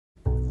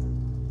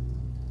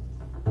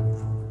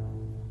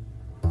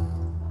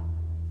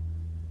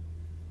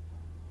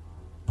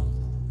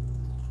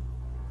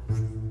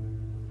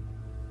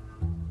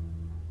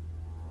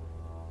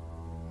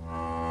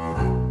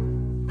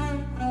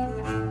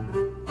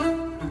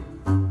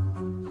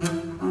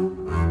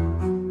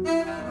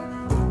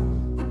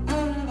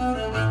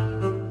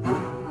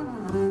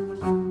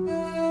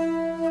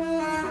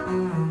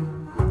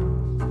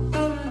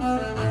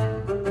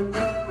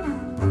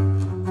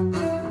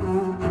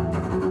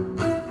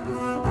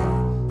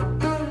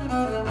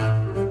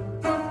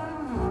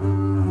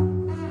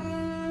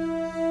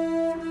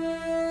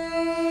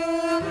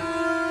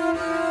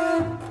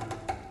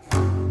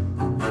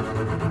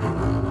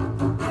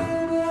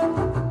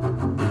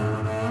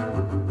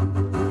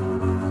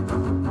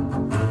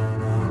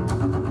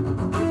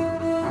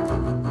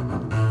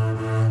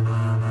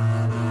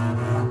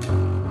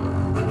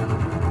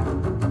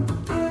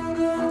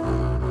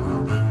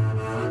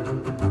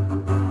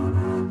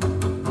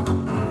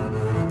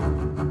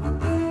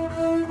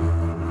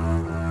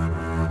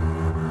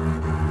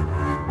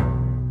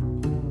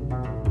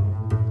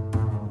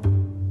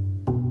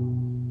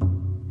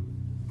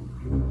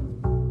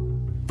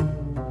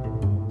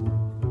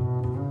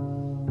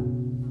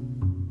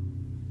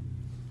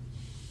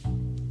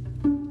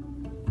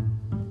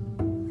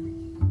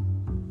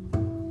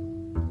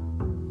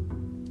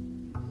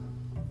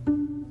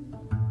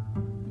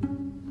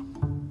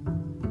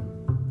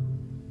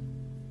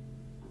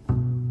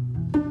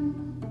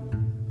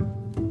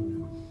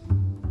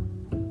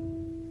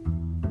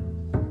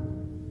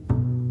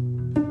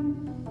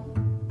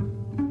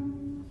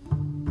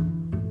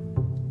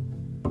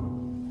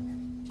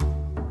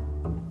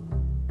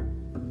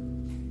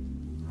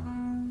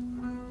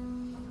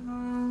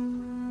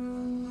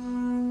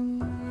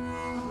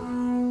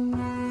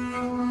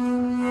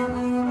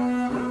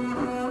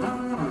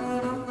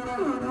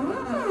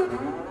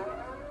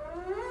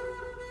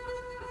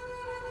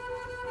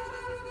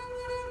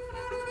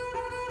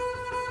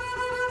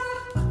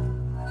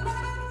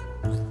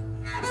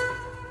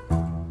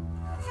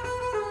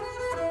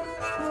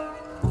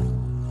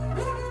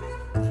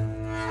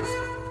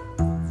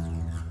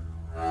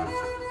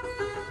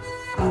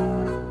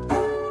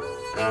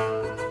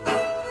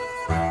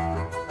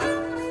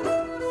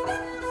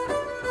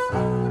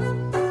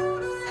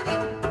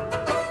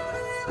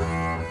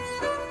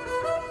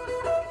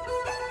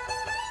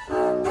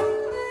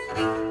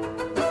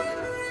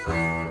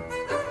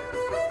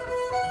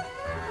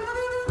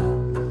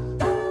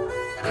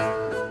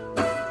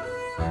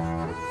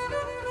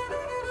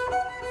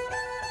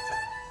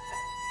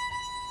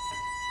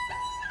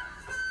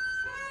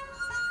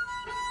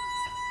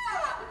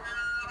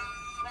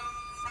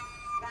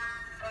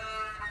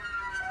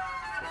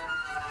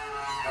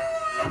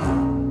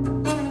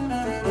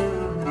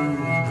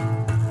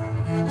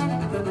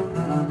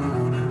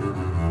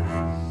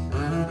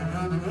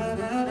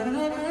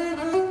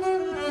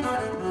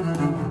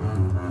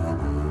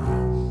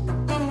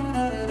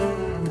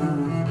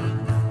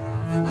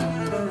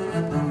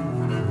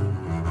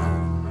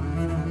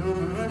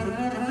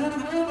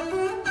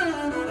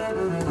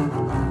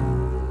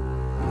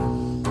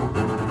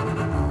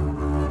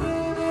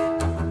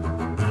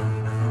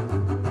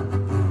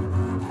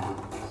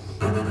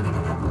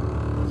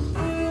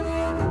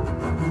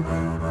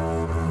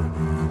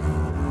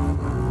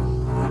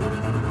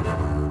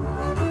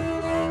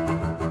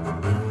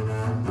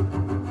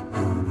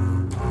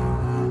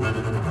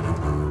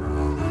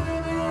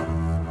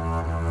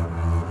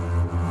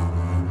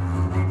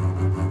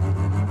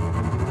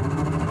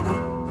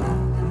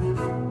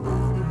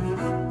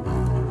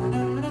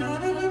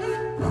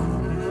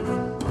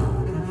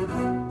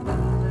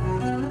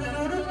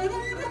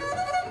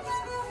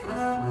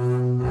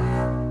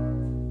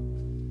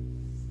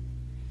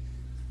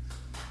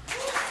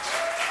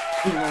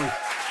Only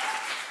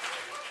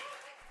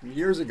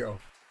years ago,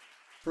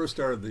 first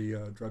started the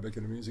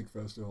Tribeca Music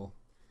Festival.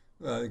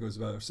 I think it was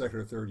about our second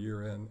or third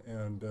year in,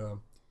 and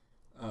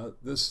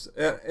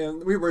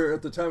and we were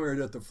at the time we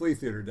were at the Flea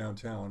Theater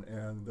downtown,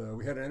 and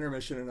we had an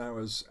intermission, and I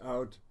was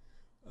out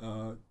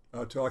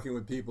talking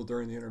with people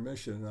during the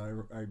intermission,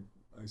 and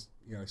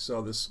I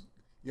saw this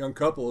young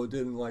couple who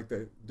they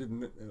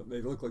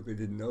looked like they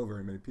didn't know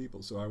very many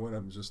people, so I went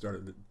up and just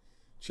started to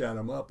chat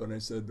them up, and I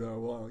said,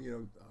 well,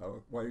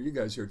 why are you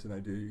guys here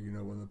tonight? Do you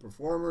know one of the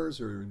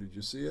performers, or did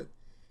you see it?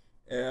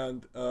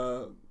 And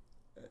the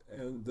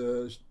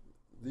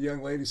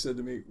young lady said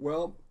to me,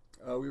 well,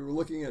 we were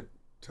looking at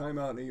Time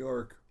Out New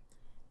York,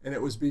 and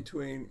it was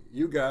between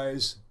you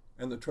guys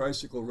and the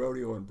Tricycle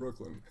Rodeo in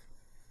Brooklyn.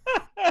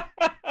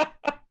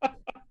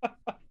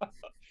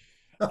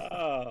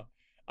 Oh,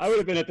 I would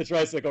have been at the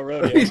tricycle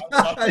rodeo. Me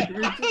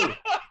too.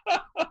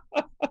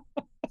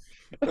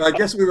 I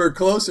guess we were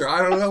closer.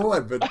 I don't know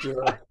what, but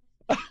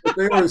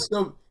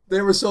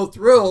they were so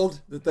thrilled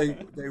that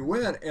they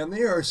went, and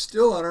they are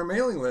still on our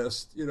mailing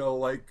list.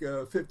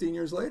 15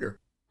 years later.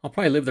 I'll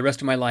probably live the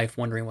rest of my life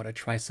wondering what a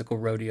tricycle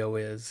rodeo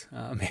is.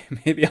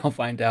 Maybe I'll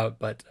find out,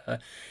 but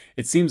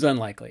it seems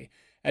unlikely.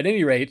 At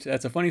any rate,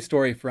 that's a funny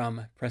story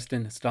from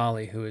Preston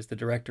Stolley, who is the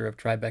director of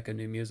Tribeca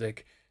New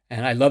Music.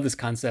 And I love this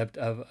concept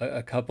of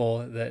a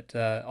couple that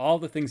all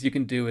the things you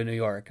can do in New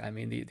York. I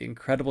mean, the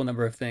incredible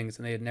number of things,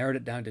 and they had narrowed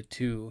it down to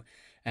two,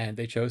 and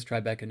they chose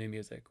Tribeca New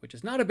Music, which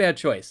is not a bad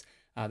choice.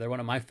 They're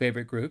one of my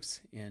favorite groups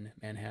in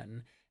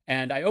Manhattan.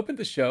 And I opened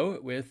the show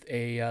with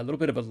a little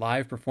bit of a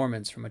live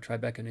performance from a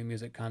Tribeca New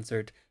Music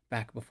concert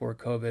back before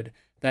COVID.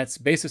 That's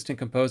bassist and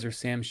composer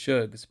Sam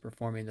Shugs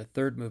performing the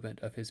third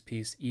movement of his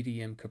piece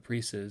EDM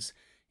Caprices,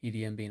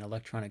 EDM being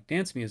electronic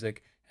dance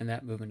music, and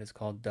that movement is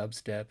called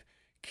dubstep.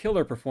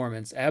 Killer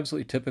performance,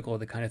 absolutely typical of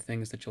the kind of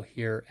things that you'll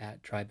hear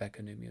at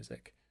Tribeca New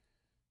Music.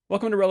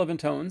 Welcome to Relevant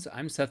Tones.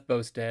 I'm Seth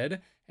Bosted,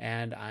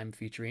 and I'm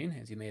featuring,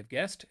 as you may have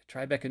guessed,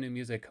 Tribeca New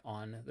Music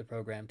on the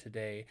program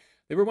today.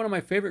 They were one of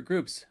my favorite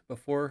groups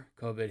before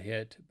COVID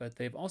hit, but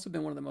they've also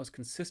been one of the most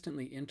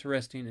consistently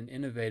interesting and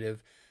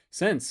innovative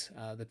since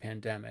the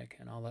pandemic,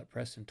 and I'll let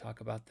Preston talk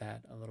about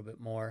that a little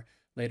bit more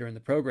later in the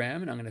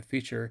program, and I'm going to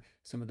feature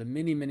some of the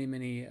many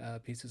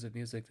pieces of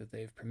music that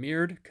they've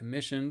premiered,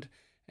 commissioned,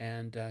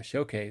 and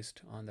showcased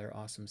on their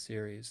awesome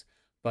series.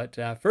 But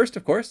first,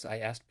 of course, I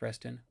asked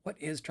Preston, what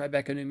is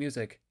Tribeca New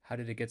Music? How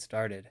did it get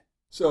started?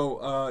 So,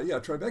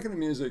 Tribeca New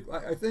Music,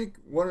 I think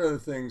one of the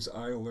things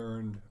I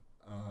learned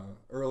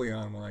early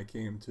on when I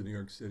came to New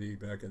York City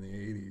back in the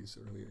 80s,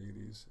 early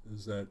 80s,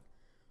 is that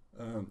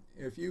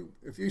if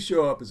you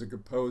show up as a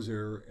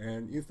composer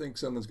and you think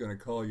someone's going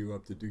to call you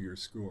up to do your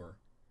score,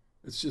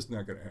 it's just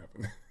not going to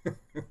happen.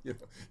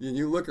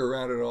 You look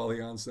around at all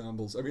the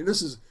ensembles. I mean,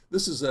 this is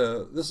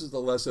the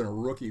lesson a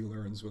rookie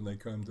learns when they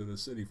come to the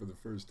city for the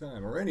first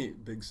time, or any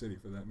big city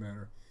for that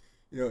matter.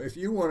 If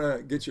you want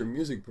to get your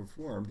music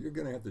performed, you're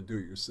going to have to do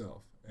it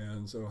yourself.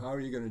 And so, how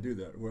are you going to do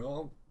that?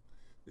 Well,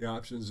 the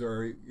options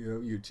are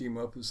you team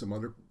up with some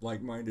other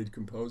like-minded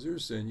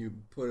composers, and you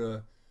put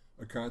a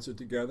concert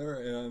together,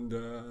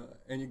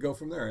 and you go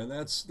from there. And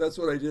that's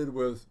what I did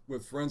with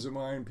friends of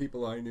mine,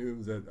 people I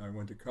knew that I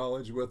went to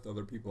college with,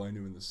 other people I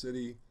knew in the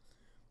city,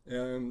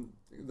 and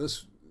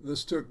this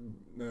took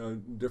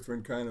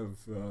different kind of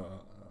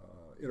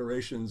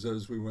iterations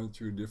as we went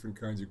through different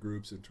kinds of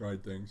groups and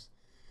tried things.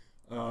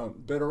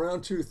 But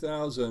around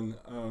 2000,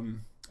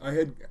 I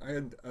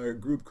had a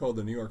group called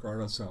the New York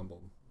Art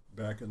Ensemble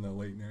back in the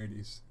late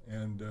 90s,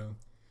 and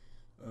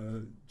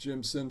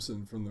Jim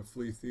Simpson from the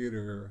Flea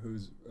Theater,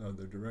 who's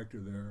the director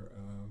there,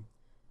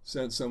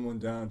 sent someone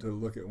down to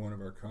look at one of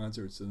our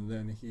concerts, and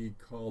then he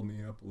called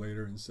me up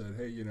later and said,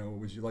 hey,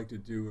 would you like to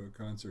do a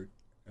concert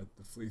at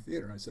the Flea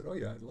Theater? And I said, oh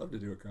yeah, I'd love to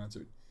do a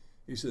concert.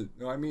 He said,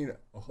 no, I mean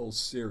a whole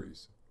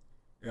series.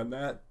 And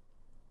that,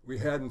 we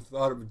hadn't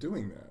thought of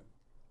doing that.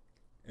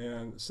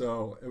 And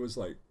so it was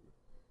like,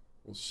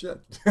 well, shit,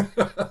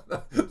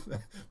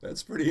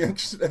 that's pretty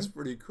interesting. That's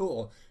pretty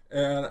cool.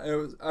 And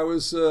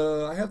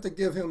I have to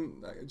give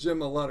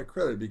Jim, a lot of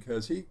credit,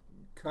 because he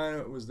kind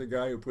of was the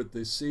guy who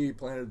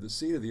planted the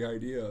seed of the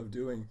idea of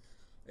doing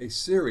a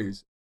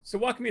series. So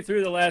walk me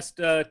through the last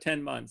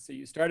 10 months. So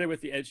you started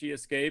with the Edgy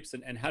Escapes,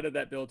 and how did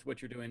that build to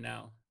what you're doing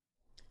now?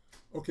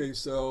 Okay,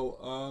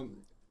 so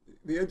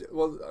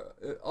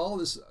all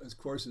this, of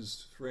course,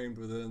 is framed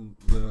within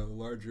the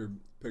larger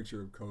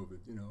picture of COVID,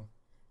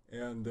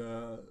 And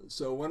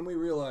so when we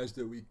realized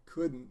that we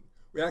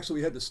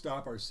had to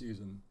stop our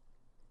season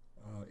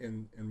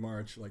in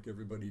March, like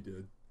everybody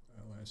did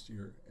last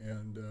year,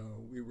 and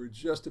we were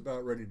just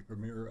about ready to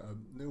premiere a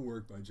new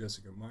work by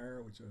Jessica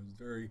Meyer, which I was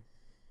very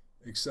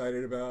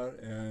excited about,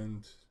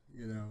 and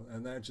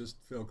that just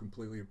fell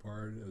completely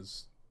apart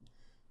as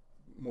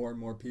more and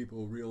more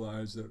people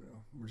realized that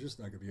we're just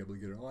not going to be able to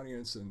get an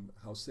audience, and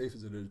how safe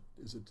is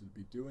it to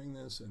be doing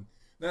this, and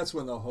that's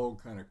when the whole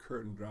kind of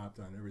curtain dropped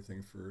on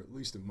everything for at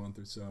least a month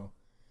or so.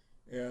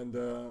 And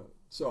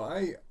so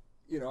I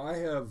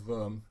have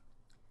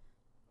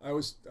I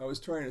was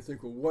trying to think,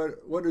 well,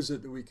 what is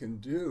it that we can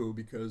do?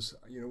 Because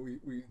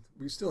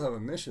we still have a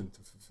mission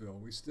to fulfill.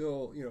 We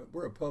still,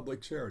 we're a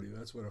public charity.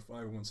 That's what a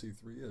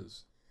 501c3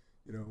 is.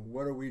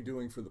 What are we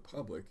doing for the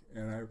public?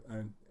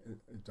 And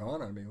it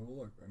dawned on me,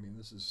 well, look, I mean,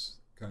 this is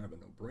kind of a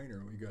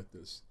no-brainer. We got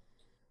this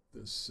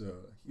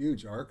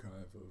huge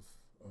archive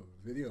of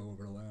video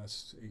over the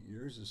last 8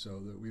 years or so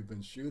that we've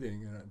been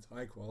shooting, and it's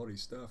high quality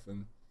stuff.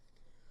 And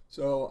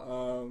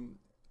so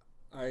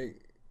I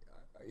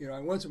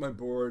went to my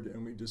board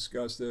and we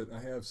discussed it. I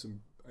have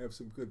some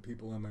good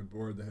people on my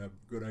board that have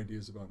good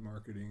ideas about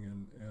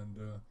marketing, and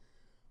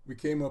we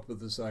came up with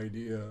this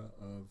idea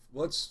of,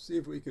 let's see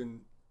if we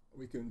can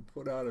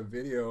put out a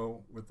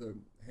video with a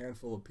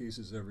handful of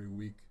pieces every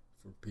week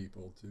for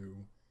people to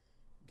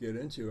get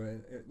into.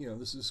 And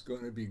this is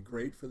going to be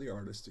great for the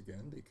artists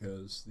again,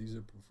 because these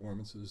are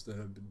performances that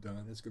have been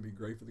done. It's going to be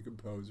great for the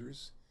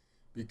composers,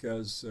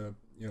 because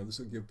this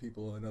will give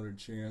people another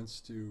chance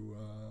to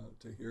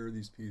hear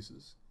these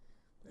pieces,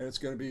 and it's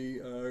going to be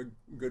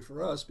good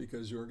for us,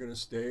 because you're going to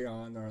stay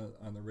on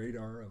the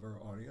radar of our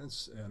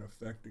audience and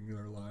affecting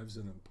their lives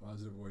in a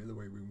positive way, the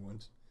way we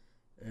want.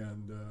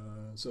 And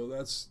so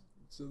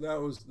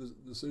that was the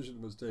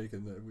decision was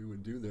taken, that we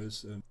would do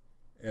this,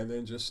 and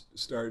then just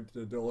start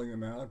doling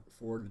them out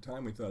 4 at a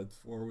time. We thought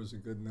 4 was a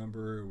good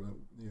number.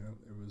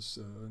 It was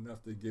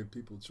enough to give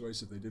people a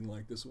choice. If they didn't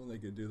like this one, they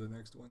could do the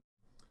next one.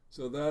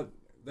 So that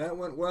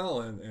went well,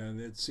 and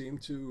it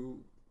seemed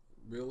to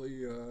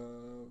really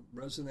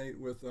resonate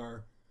with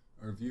our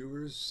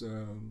viewers.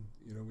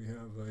 We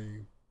have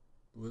a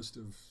list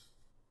of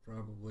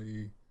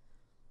probably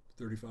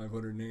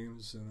 3,500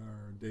 names in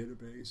our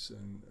database,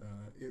 and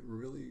it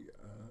really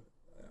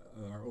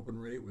our open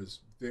rate was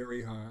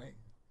very high,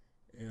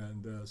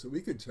 and so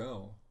we could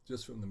tell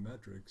just from the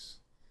metrics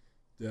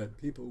that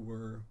people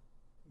were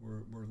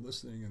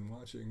listening and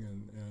watching,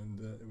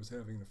 and it was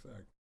having an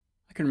effect.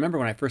 I can remember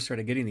when I first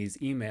started getting these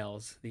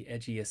emails, the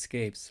Edgy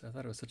Escapes. I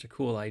thought it was such a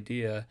cool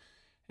idea,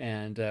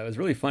 and it was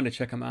really fun to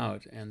check them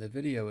out. And the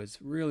video is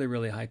really,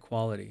 really high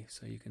quality,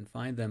 so you can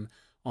find them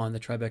on the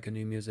Tribeca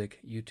New Music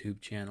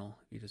YouTube channel.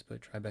 If you just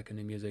put Tribeca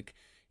New Music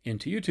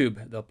into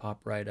YouTube, they'll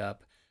pop right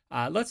up.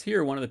 Let's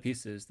hear one of the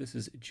pieces. This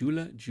is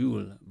Jula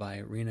Jule by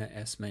Rena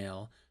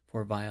Esmail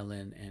for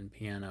violin and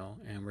piano,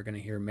 and we're going to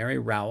hear Mary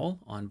Rowell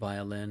on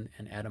violin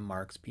and Adam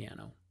Marks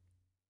piano.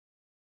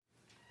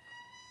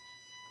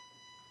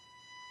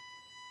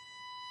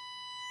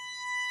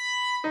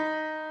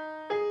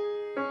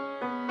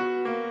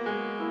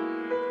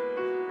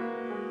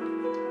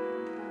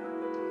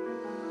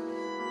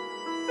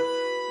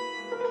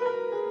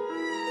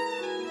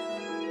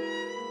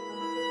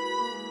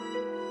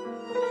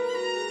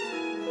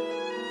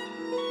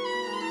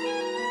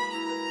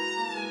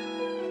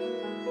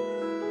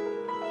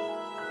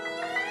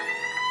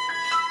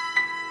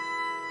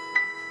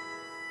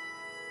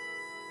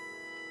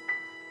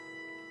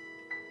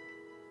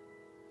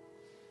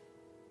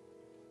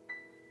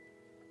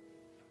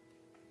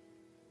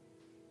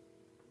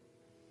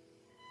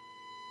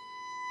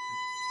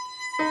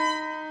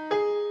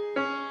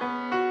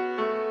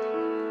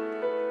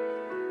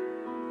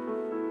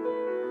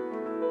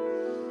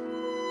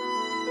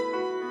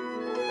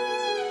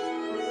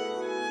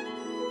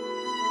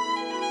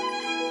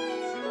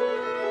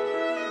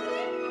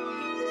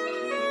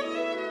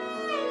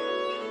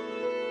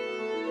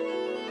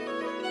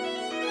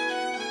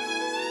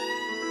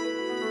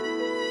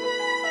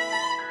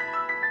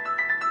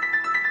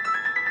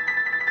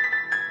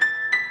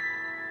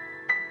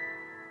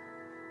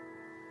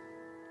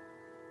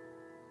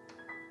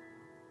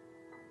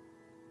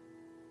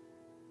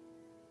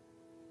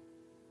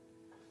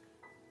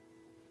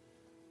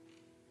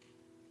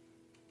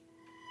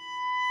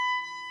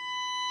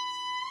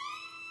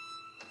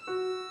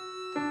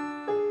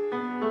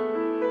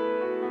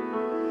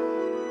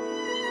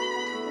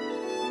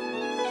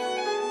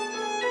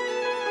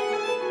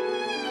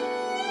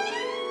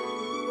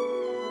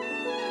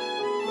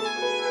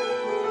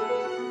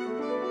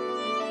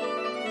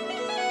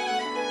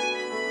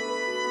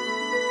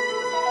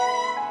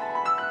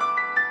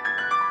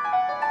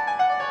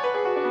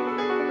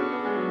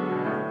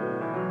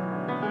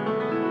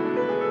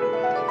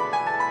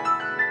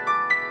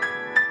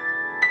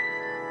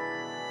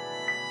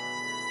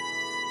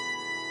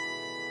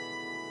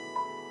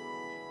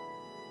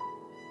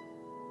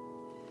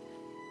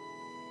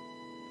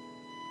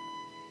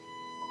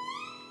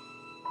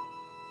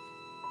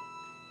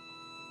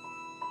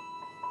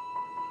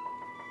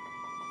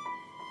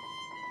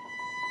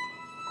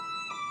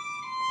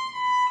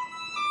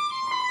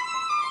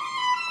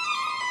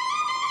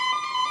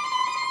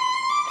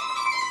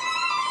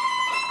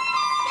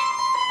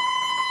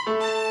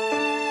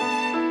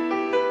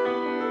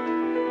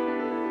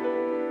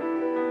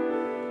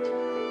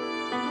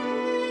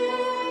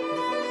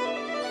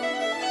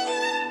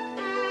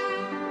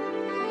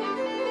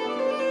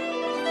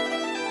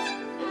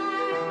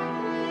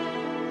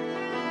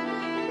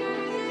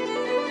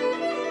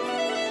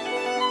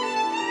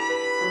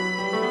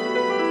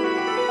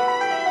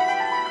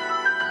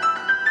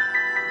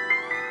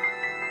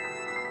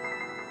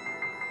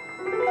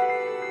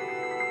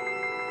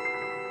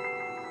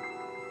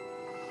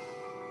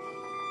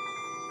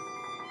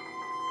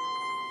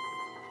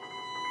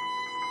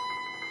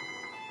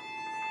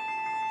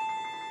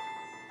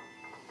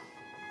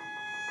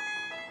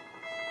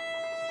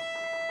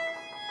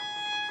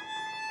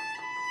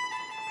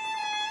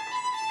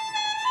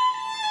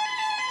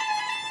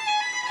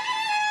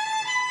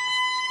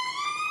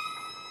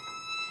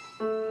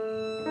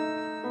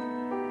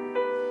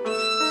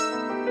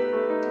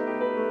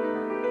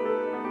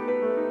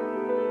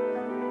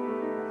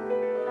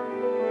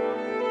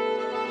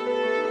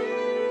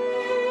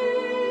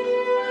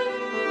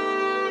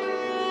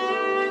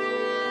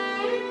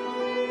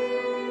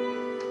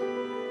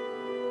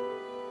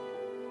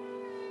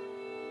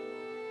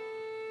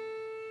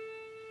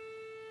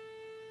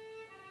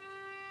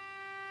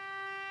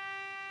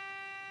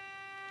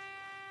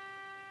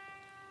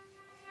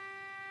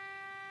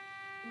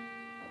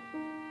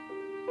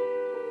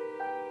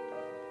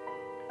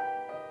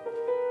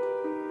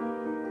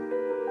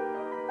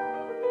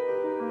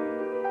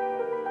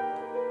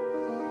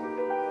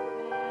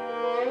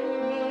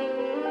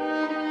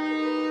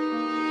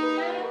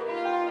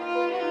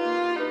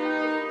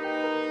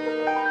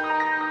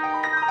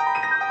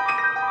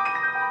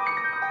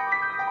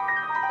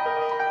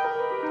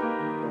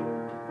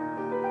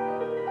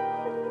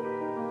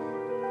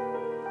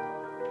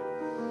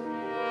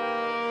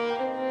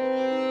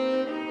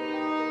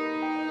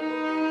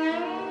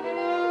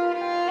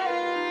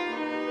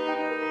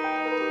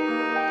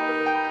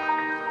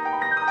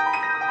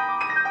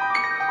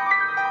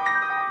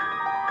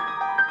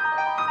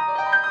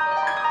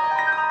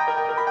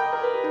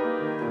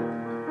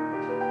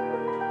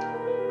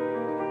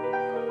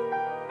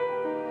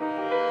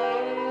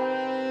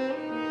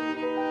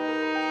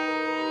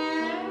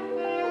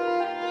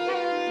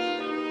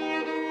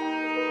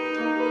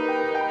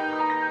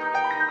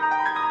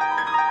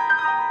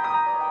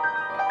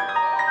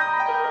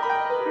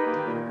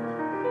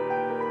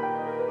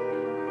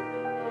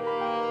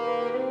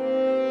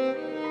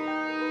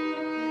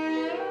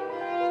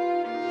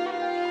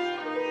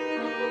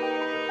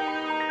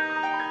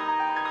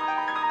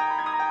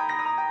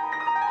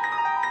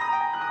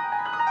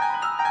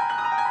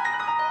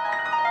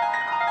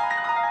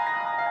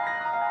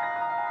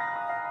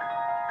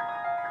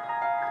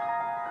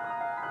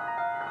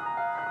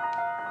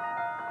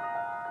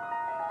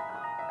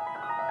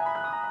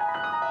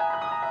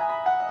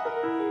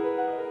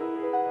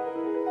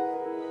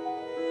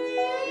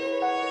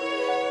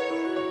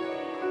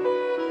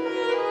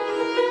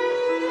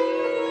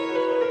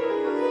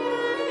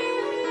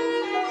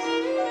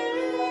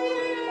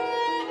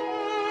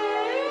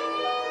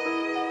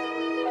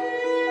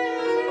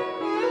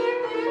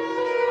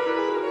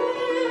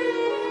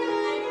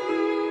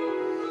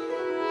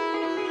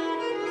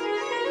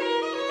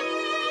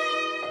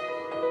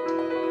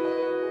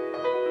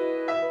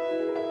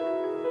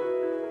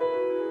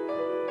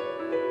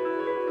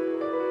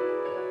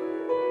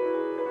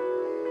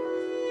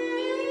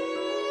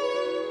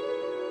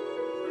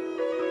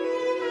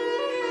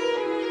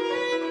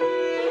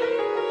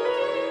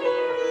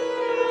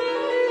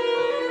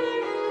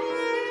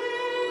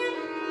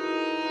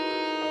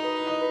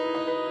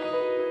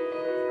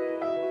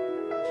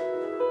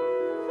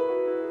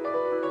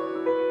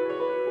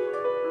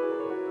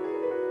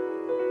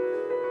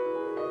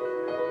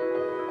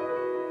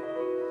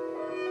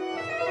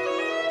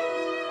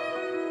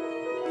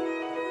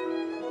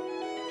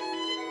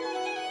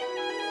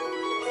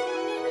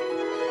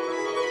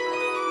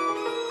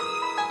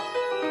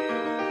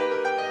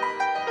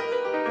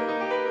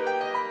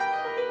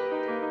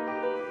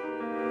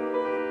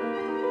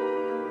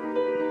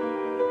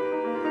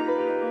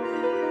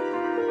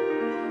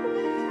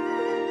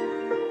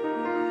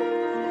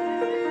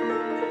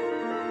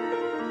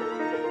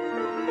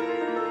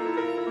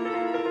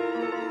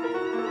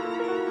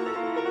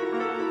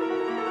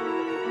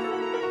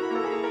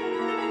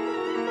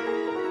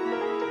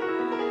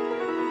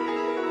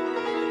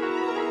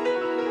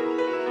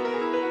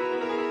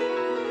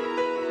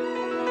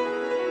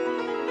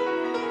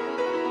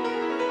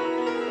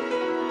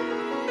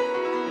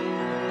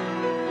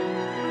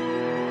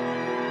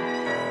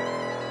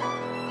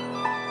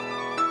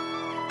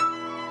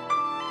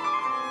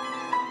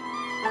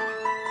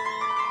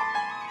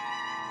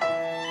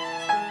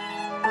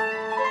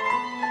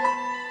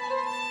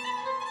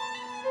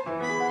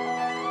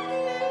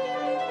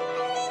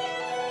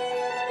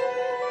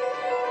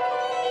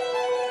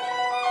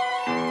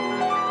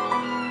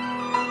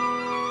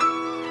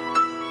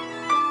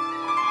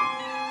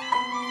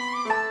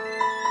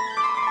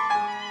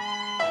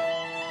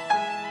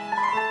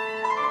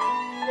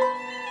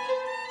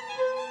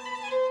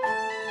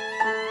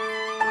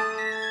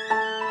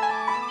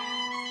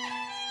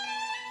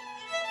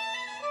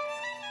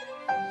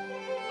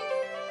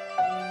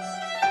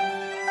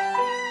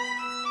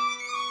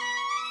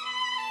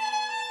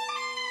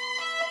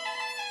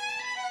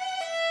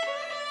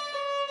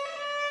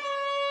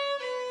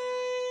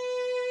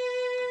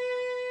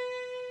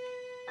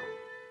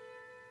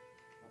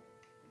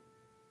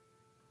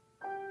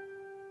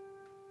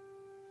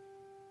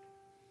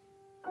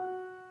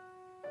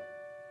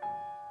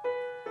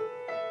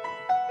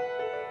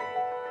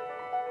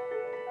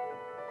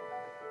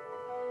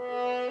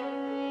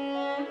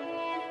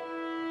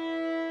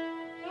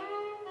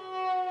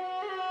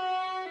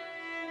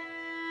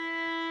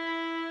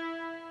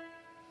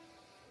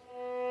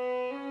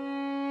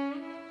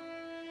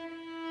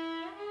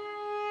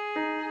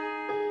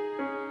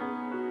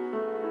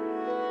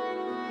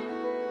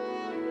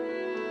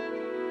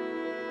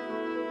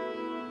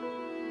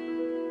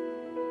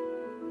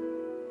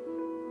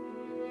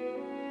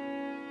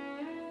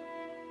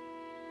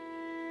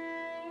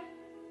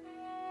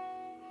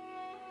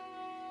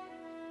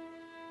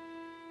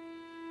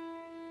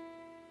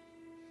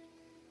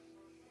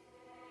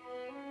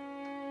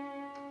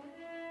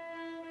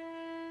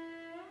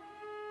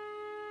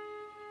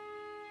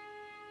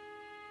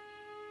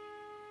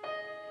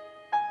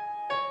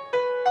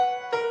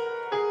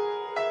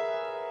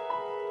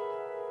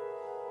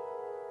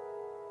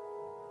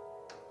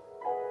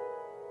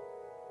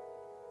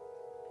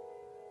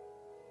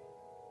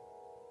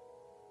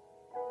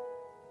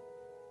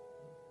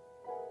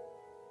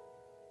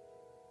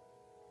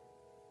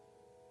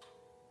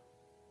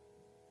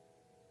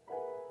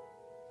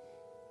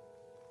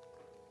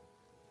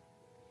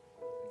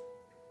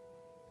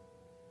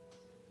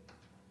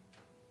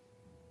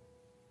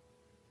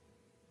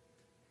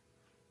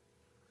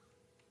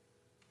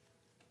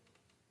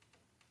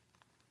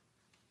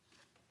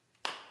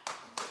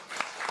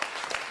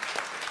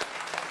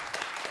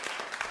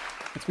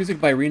 It's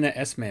music by Rena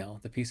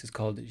Esmail. The piece is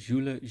called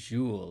Jules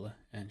Jules,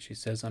 and she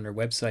says on her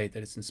website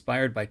that it's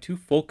inspired by two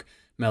folk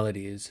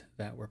melodies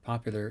that were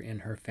popular in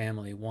her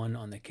family, one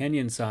on the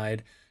Kenyan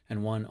side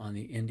and one on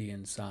the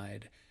Indian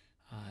side.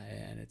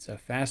 And it's a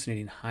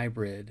fascinating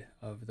hybrid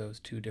of those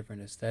two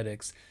different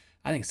aesthetics.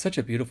 I think it's such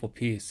a beautiful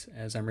piece.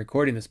 As I'm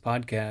recording this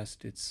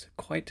podcast, it's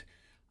quite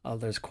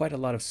there's quite a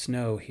lot of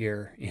snow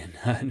here in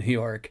New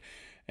York,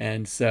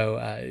 and so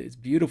it's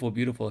beautiful,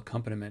 beautiful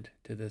accompaniment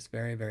to this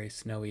very, very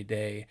snowy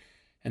day.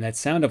 And that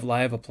sound of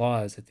live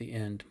applause at the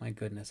end, my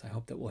goodness, I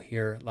hope that we'll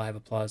hear live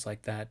applause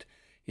like that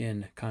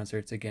in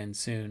concerts again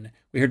soon.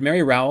 We heard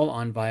Mary Rowell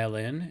on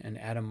violin and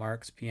Adam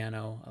Marks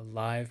piano, a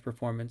live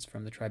performance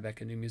from the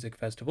Tribeca New Music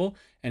Festival,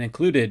 and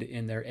included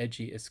in their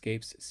Edgy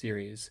Escapes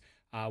series,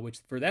 which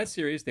for that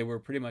series, they were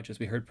pretty much, as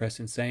we heard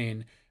Preston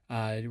saying,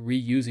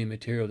 reusing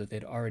material that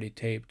they'd already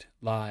taped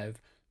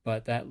live,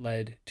 but that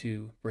led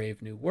to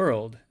Brave New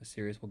World, a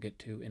series we'll get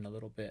to in a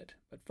little bit.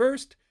 But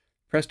first,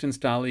 Preston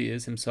Staley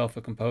is himself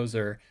a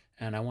composer,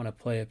 and I want to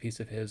play a piece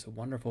of his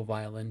wonderful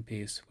violin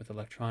piece with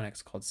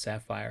electronics called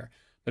Sapphire.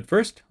 But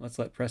first, let's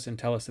let Preston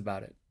tell us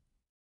about it.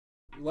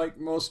 Like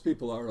most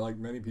people are, like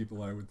many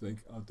people I would think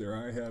out there,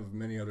 I have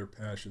many other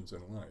passions in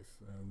life,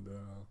 and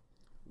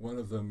one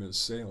of them is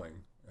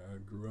sailing. I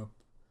grew up,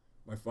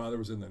 my father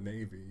was in the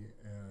Navy,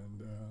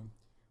 and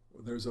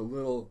there's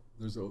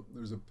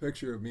a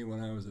picture of me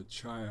when I was a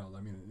child,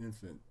 I mean an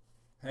infant,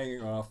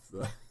 hanging off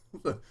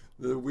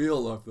the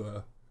wheel of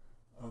the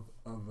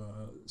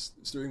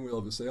steering wheel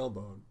of a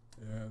sailboat,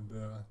 and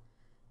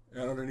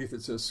underneath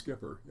it says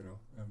skipper,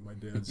 and my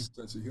dad's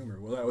sense of humor.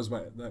 Well,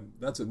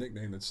 that's a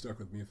nickname that stuck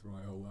with me through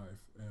my whole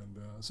life. And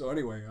so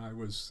anyway,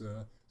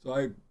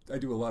 I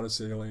do a lot of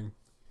sailing,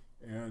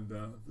 and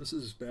this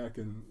is back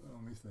in,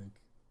 let me think,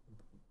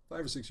 5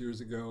 or 6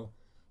 years ago.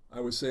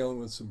 I was sailing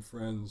with some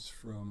friends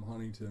from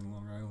Huntington,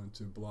 Long Island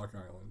to Block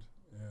Island,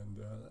 and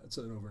that's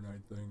an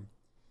overnight thing.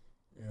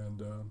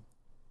 And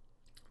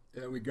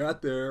we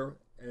got there.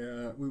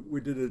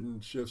 We did it in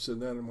shifts,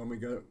 and then when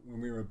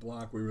we were at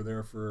Block, we were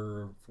there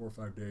for 4 or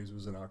 5 days. It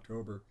was in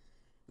October.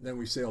 And then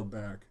we sailed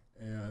back,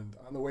 and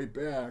on the way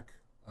back,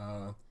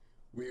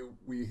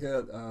 we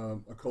hit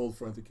a cold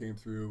front that came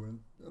through, and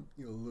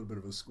a little bit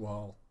of a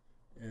squall,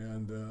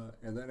 and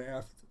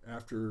then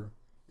after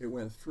it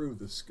went through,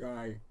 the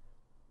sky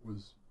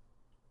was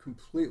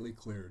completely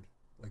cleared,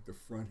 like the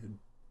front had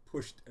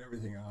pushed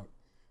everything out,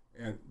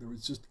 and there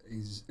was just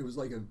it was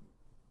like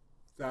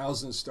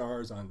 1,000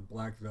 stars on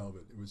black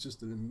velvet. It was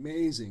just an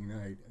amazing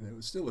night, and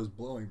it still was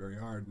blowing very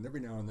hard. And every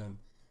now and then,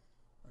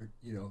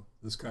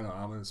 this kind of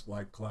ominous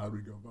black cloud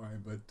would go by.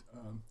 But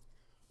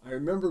I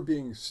remember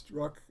being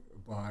struck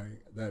by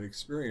that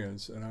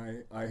experience, and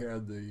I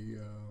had the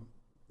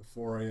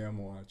 4 a.m.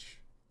 watch,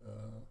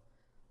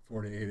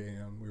 4 to 8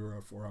 a.m. We were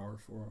a 4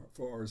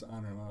 hours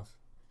on and off.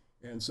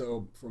 And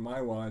so for my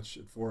watch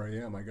at 4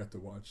 a.m., I got to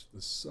watch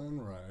the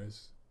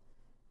sunrise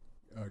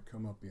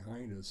come up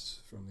behind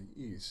us from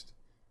the east.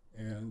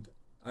 And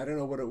I don't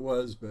know what it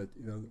was, but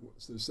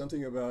there's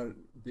something about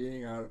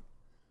being out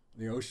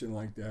in the ocean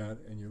like that,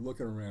 and you're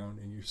looking around,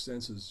 and your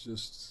senses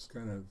just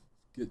kind of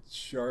get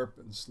sharp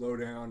and slow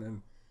down.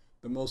 And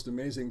the most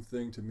amazing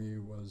thing to me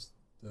was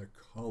the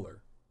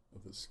color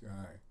of the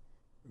sky.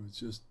 It was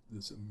just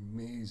this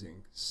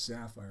amazing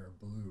sapphire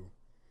blue,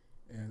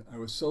 and I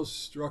was so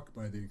struck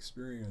by the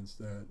experience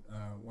that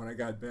when I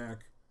got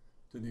back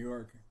to New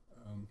York,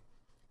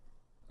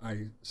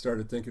 I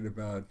started thinking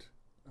about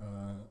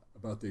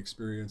the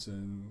experience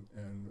and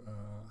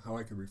how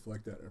I could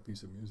reflect that in a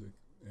piece of music,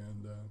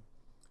 and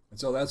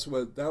so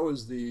that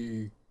was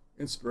the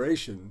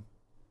inspiration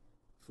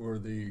for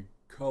the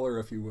color,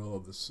 if you will,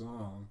 of the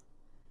song,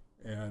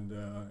 and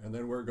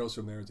then where it goes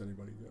from there is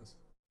anybody guess.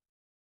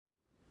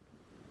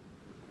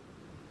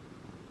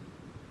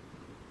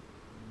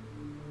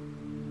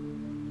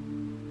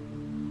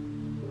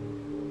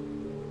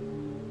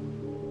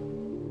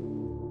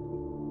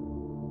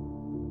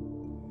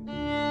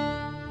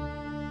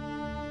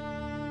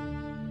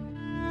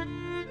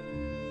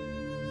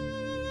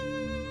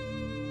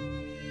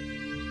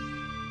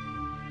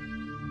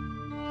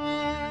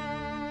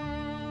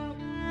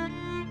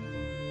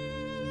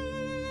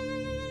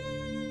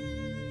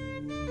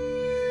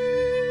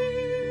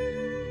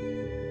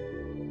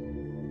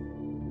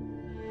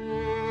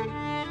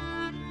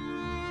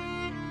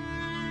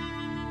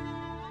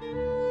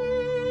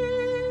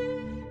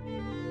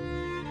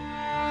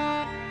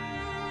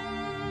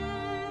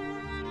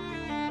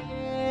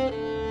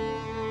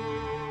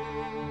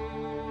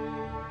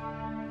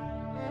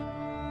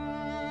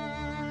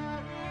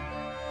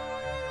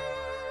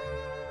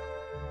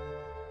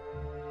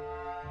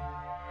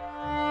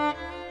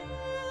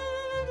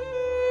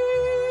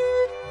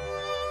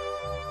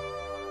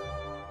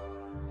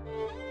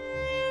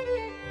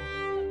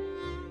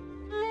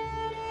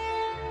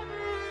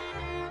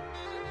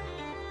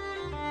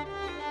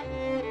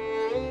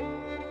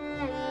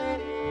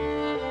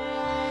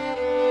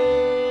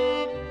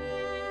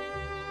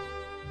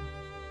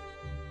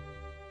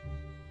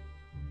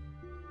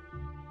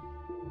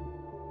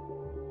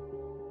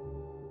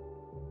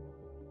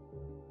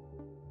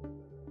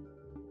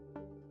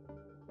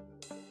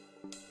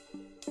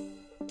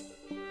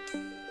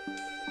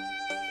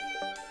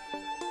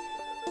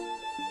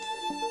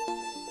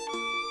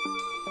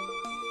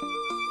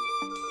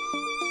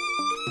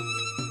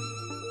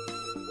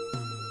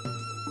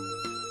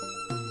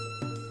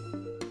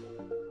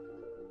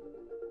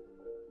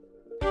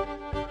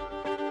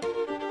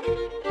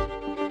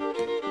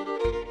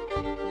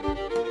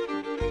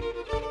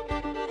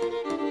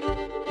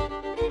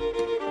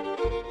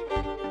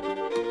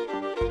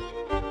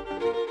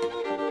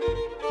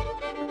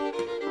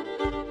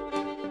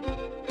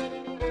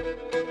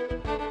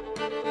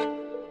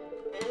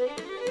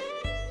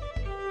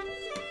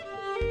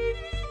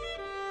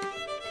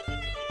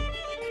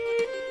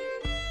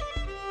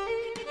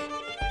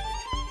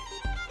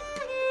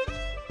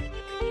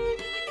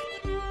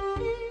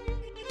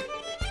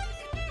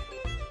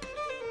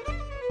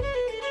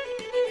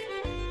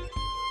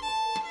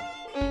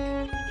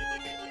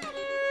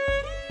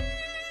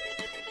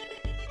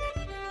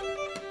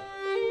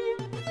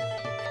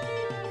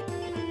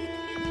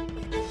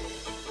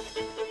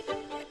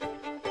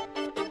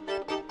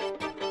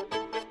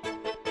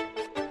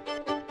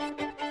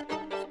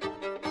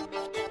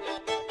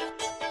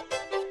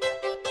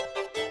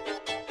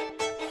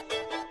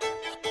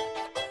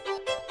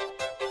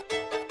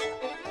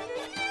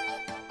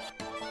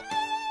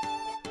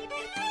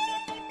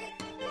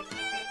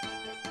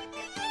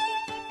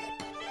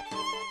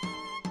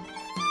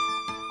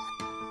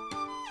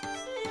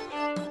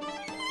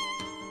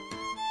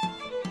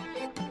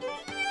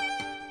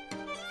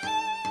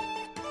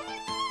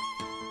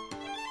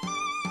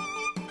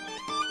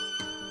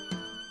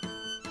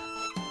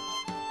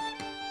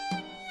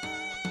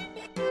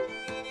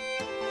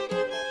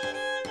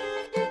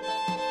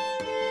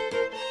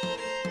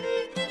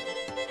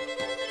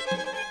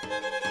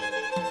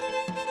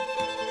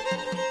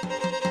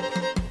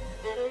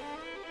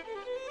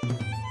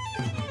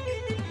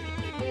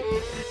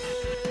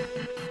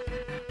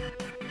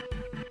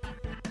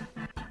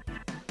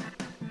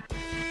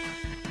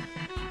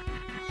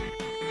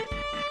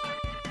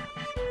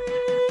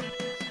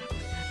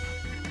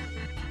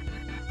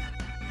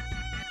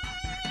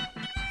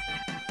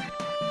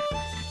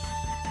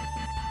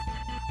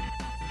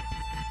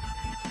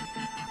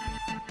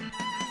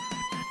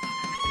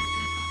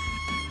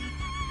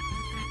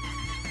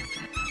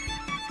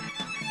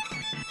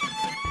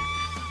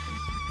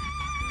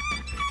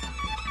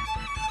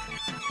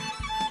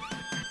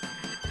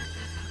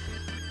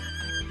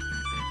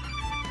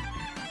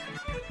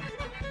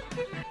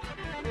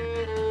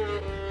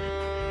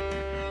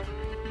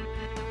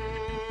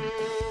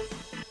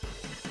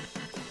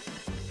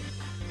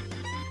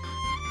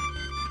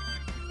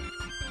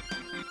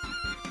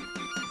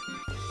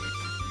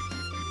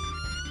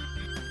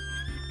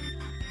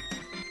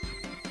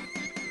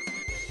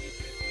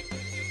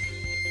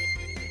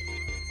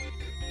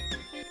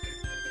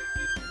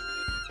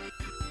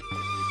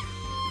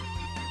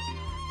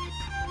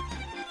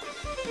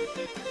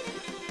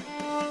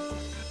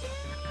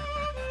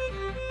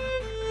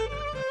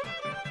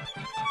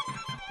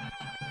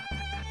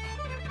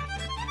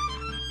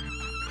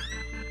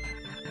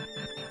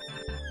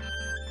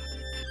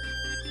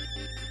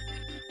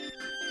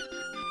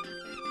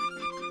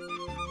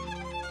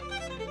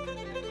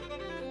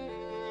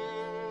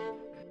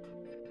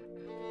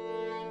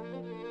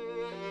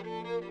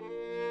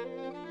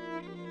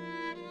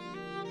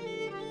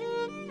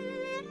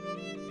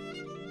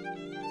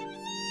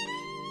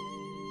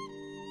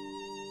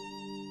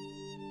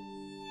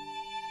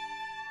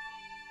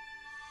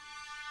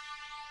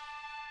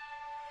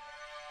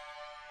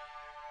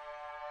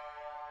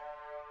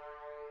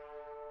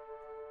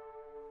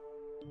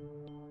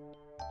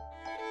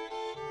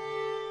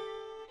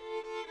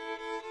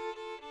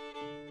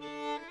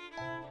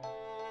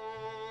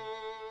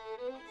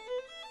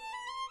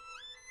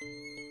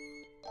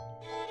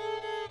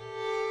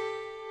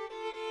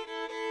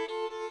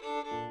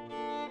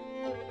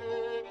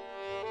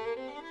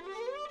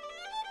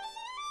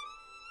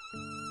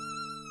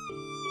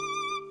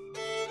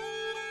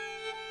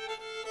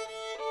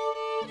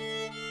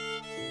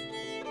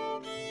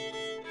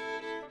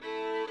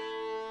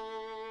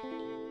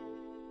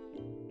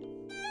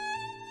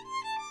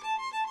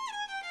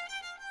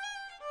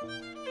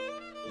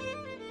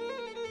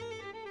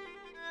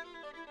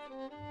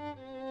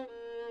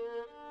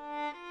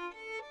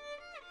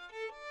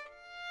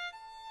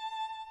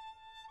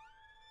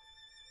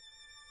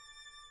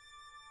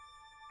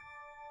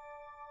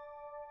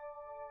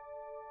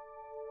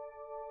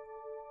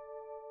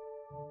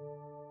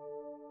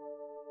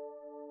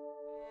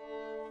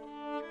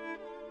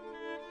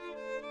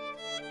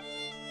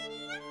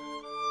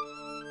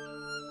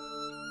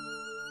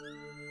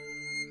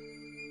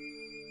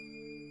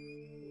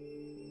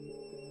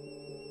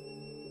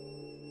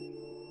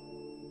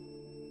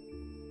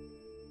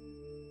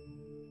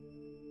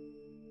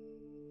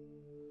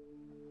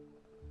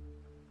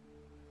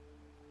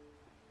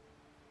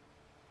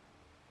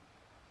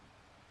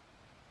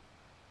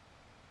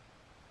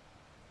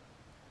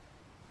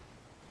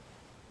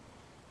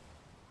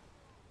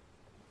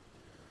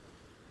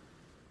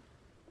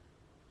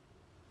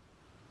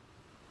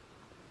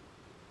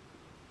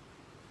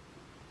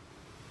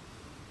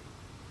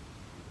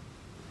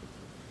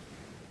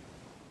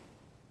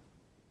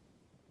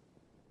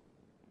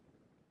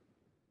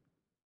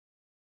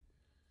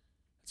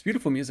 It's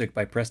beautiful music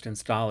by Preston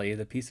Staley.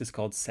 The piece is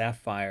called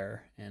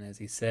Sapphire, and as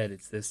he said,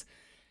 it's this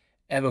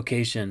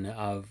evocation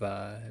of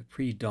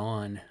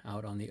pre-dawn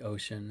out on the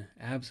ocean.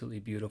 Absolutely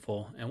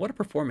beautiful. And what a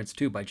performance,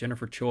 too, by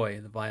Jennifer Choi,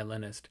 the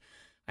violinist.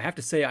 I have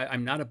to say,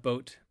 I'm not a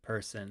boat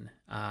person.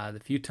 The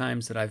few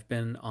times that I've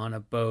been on a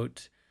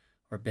boat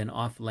or been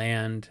off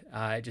land,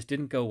 it just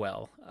didn't go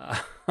well.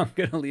 I'm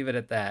going to leave it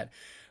at that.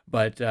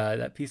 But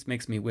that piece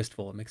makes me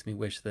wistful. It makes me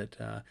wish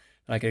that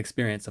I could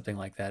experience something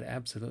like that.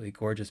 Absolutely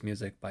gorgeous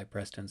music by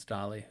Preston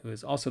Staley, who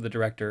is also the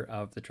director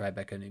of the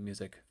Tribeca New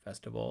Music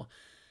Festival.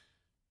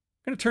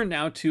 I'm going to turn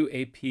now to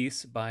a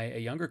piece by a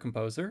younger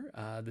composer.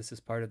 This is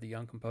part of the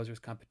Young Composers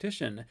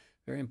Competition,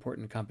 very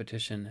important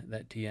competition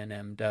that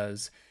TNM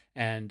does.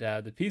 And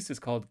the piece is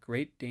called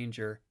Great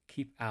Danger,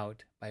 Keep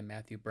Out by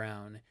Matthew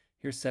Brown.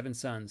 Here's Seven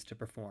Sons to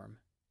perform.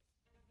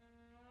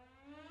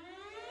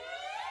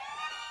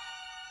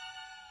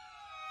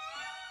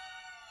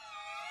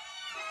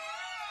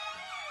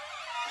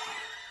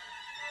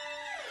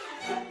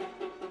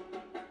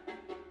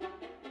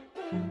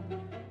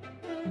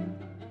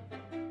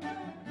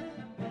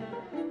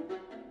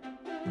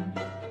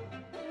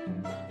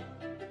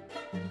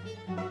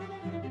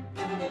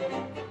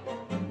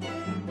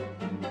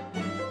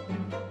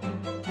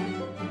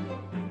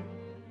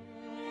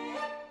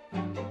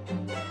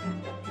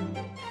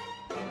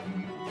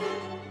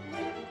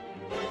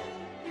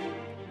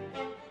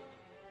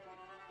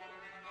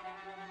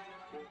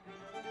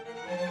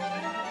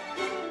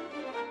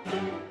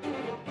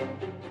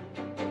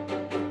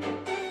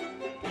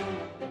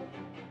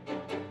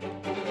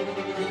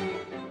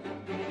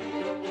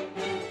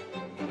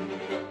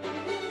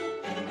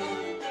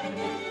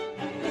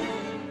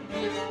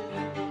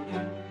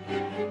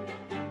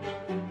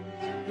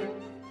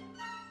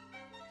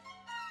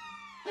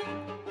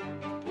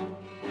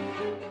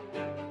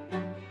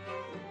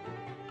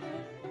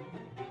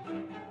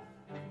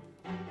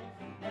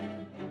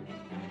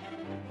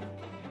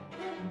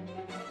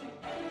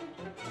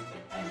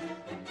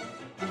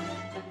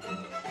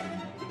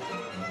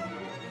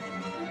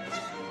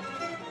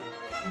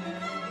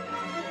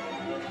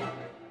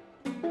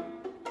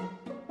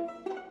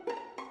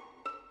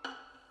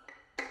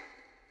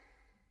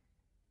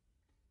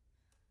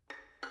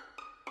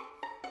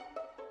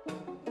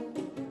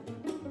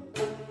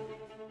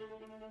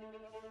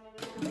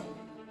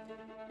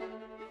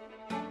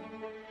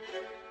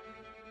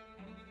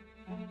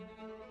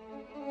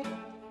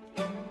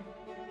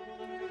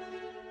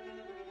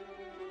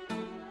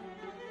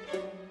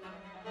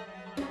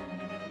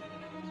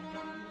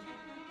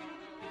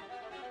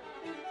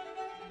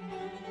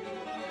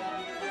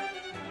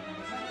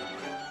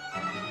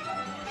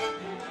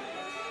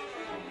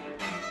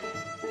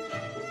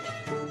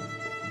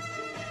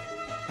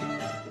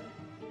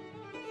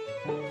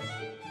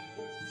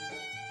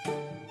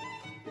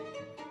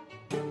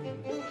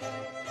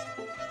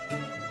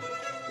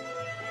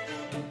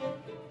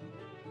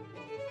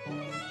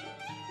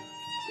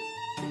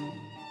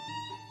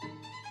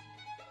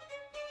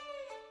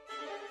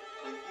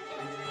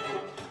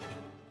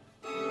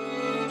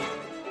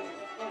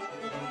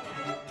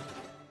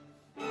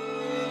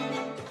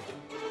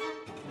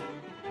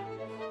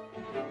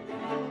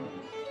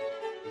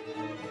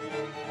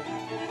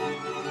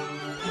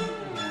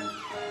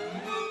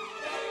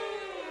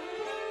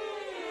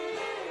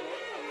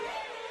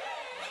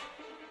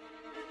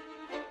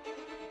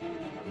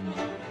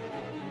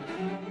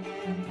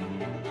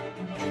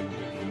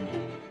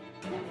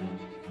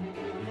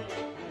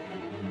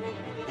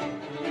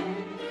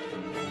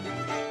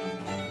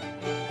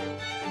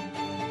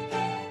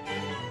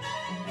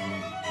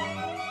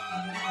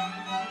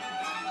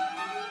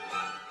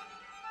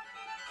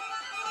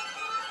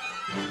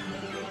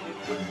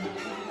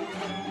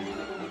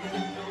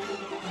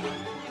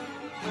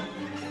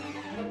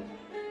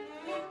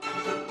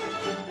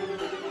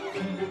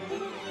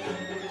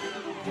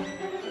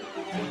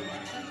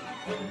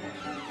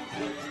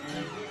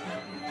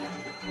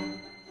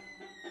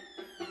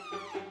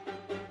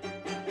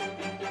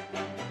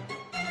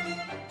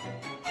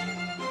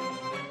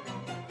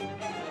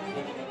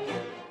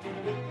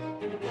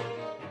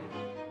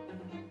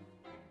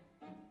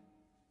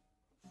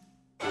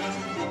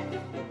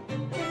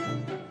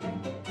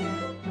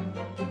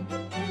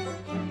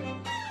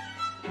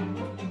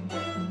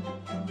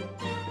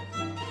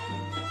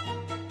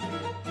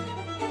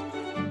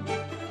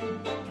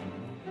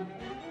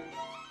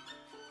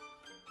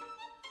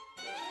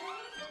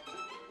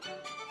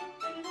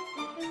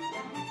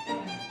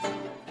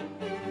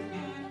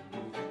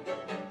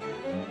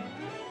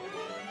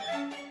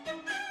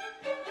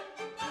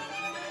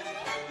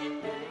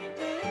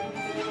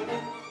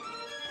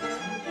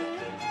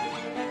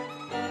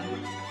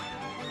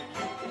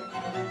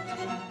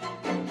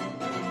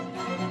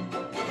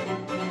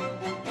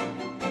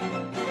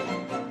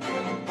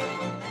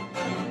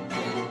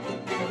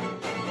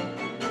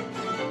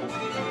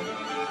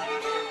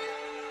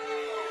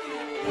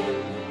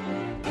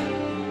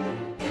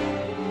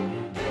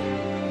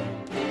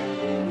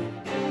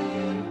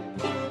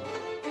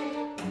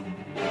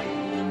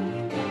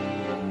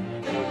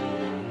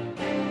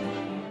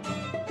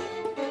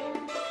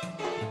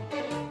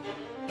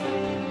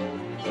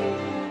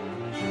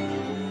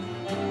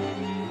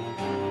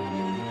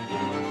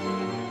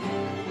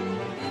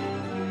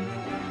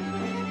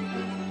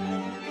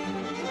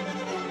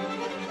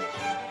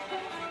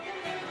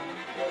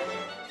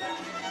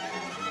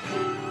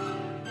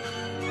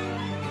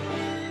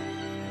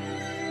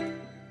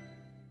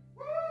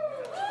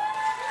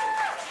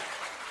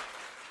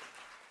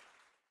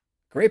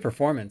 Great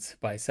performance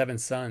by Seven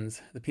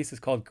Sons. The piece is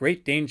called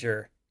Great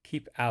Danger,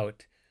 Keep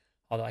Out.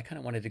 Although I kind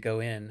of wanted to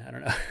go in. I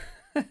don't know.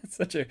 It's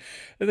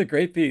a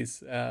great piece.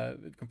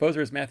 The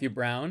composer is Matthew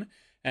Brown,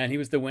 and he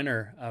was the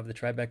winner of the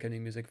Tribeca New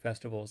Music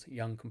Festival's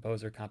Young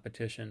Composer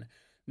Competition.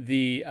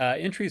 The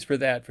entries for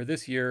that for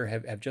this year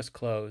have just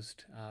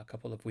closed a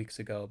couple of weeks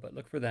ago, but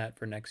look for that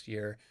for next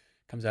year.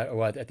 Comes out,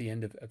 or at the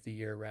end of the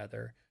year,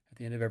 rather. At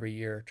the end of every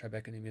year,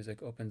 Tribeca New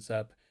Music opens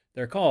up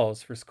their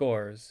calls for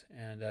scores,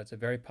 and it's a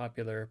very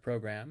popular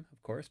program,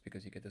 of course,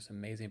 because you get this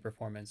amazing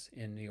performance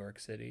in New York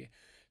City.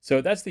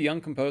 So that's the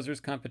Young Composers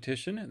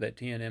Competition that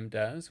TNM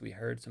does. We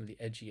heard some of the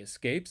edgy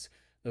escapes.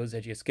 Those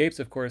edgy escapes,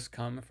 of course,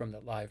 come from the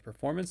live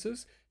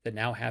performances that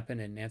now happen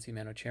in Nancy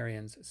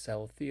Manocherian's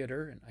Cell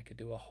Theater, and I could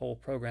do a whole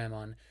program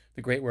on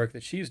the great work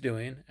that she's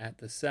doing at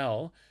the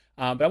Cell.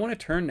 But I want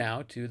to turn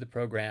now to the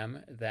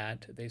program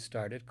that they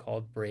started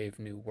called Brave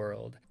New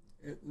World.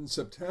 In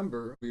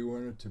September, we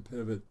wanted to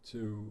pivot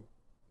to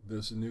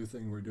this new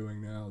thing we're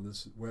doing now,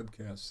 this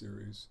webcast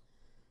series,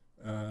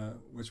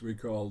 which we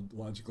called,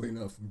 logically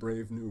enough,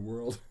 Brave New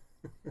World,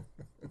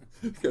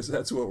 because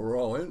that's what we're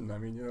all in. I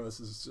mean,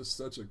 this is just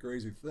such a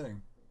crazy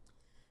thing.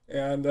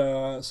 And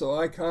so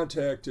I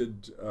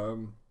contacted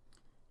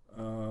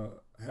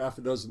half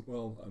a dozen,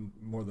 well,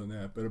 more than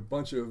that, but a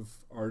bunch of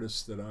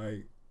artists that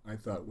I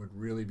thought would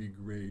really be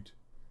great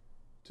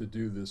to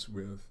do this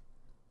with.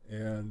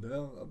 And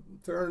a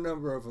fair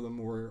number of them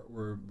were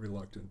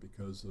reluctant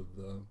because of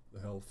the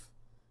health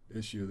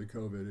issue, the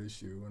COVID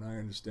issue, and I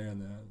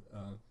understand that.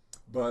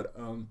 But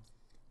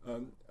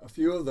a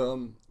few of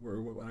them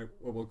were what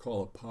we'll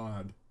call a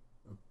pod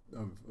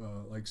of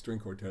like string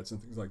quartets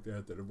and things like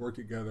that have worked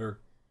together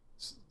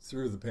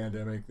through the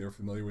pandemic. They're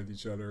familiar with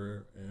each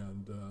other,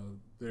 and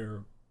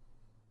they're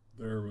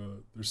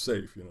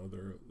safe.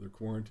 They're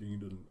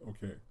quarantined and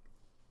okay.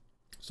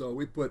 So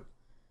we put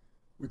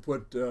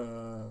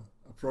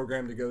a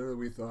program together that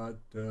we thought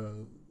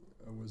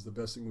was the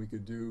best thing we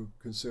could do,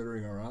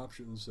 considering our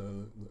options,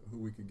 who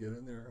we could get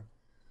in there.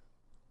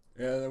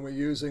 And then we're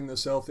using the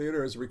Cell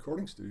Theater as a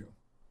recording studio.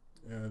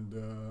 And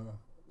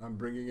I'm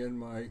bringing in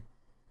my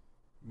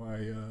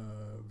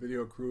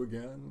video crew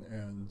again,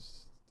 and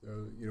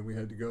we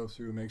had to go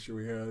through, make sure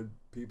we had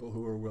people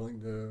who were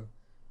willing to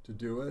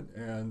do it.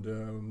 And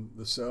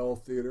the Cell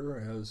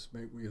Theater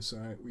we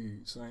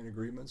sign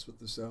agreements with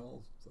the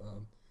Cell.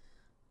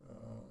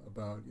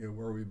 About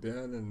where we've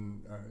been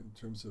and in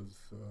terms of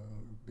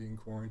being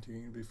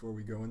quarantined before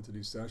we go into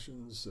these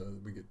sessions.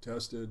 We get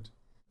tested,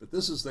 but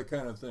this is the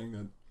kind of thing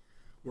that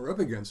we're up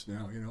against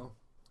now,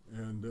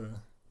 and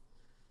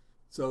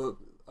so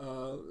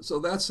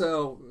that's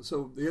how.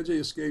 So the Edgy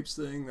Escapes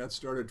thing that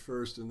started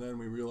first, and then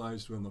we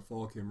realized when the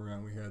fall came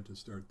around we had to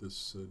start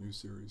this new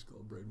series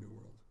called Brave New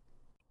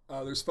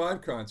World. There's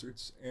 5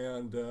 concerts,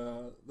 and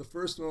the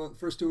first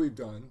two we've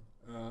done,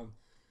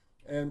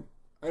 and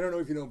I don't know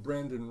if you know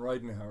Brandon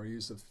Reidenauer.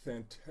 He's a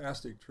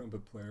fantastic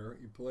trumpet player.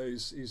 He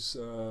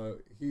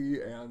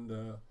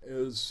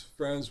is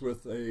friends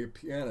with a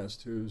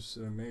pianist who's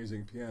an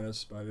amazing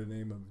pianist by the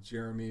name of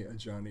Jeremy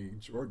Ajani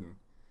Jordan.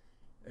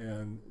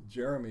 And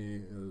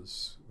Jeremy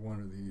is one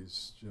of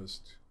these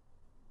just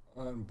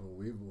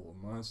unbelievable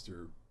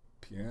monster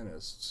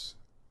pianists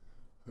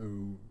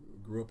who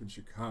grew up in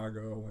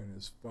Chicago, and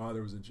his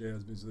father was a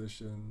jazz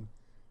musician,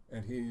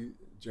 and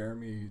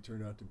Jeremy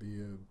turned out to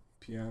be a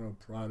piano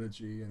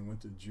prodigy and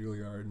went to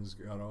Juilliard, and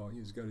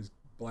he's got his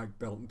black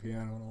belt in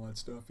piano and all that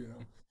stuff,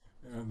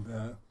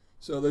 And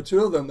so the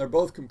two of them, they're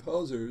both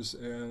composers,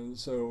 and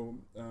so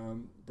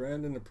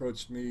Brandon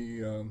approached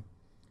me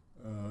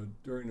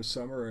during the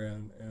summer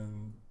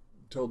and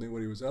told me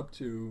what he was up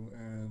to,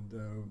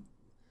 and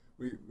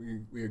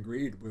we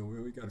agreed.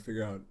 We got to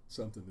figure out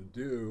something to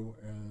do,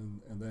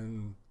 and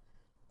then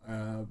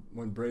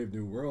when Brave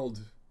New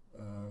World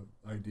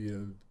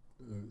idea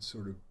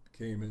sort of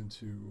came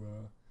into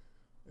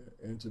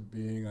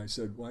being, I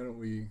said, why don't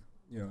we,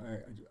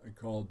 I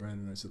called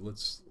Brandon and I said,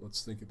 let's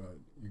think about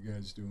you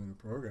guys doing a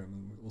program,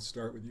 and we'll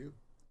start with you.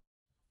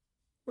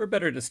 We're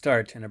better to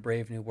start in a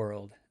brave new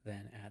world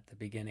than at the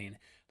beginning.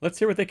 Let's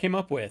hear what they came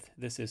up with.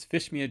 This is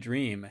Fish Me a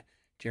Dream.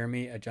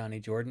 Jeremy Ajani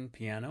Jordan,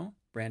 piano.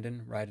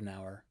 Brandon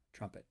Reidenauer,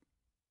 trumpet.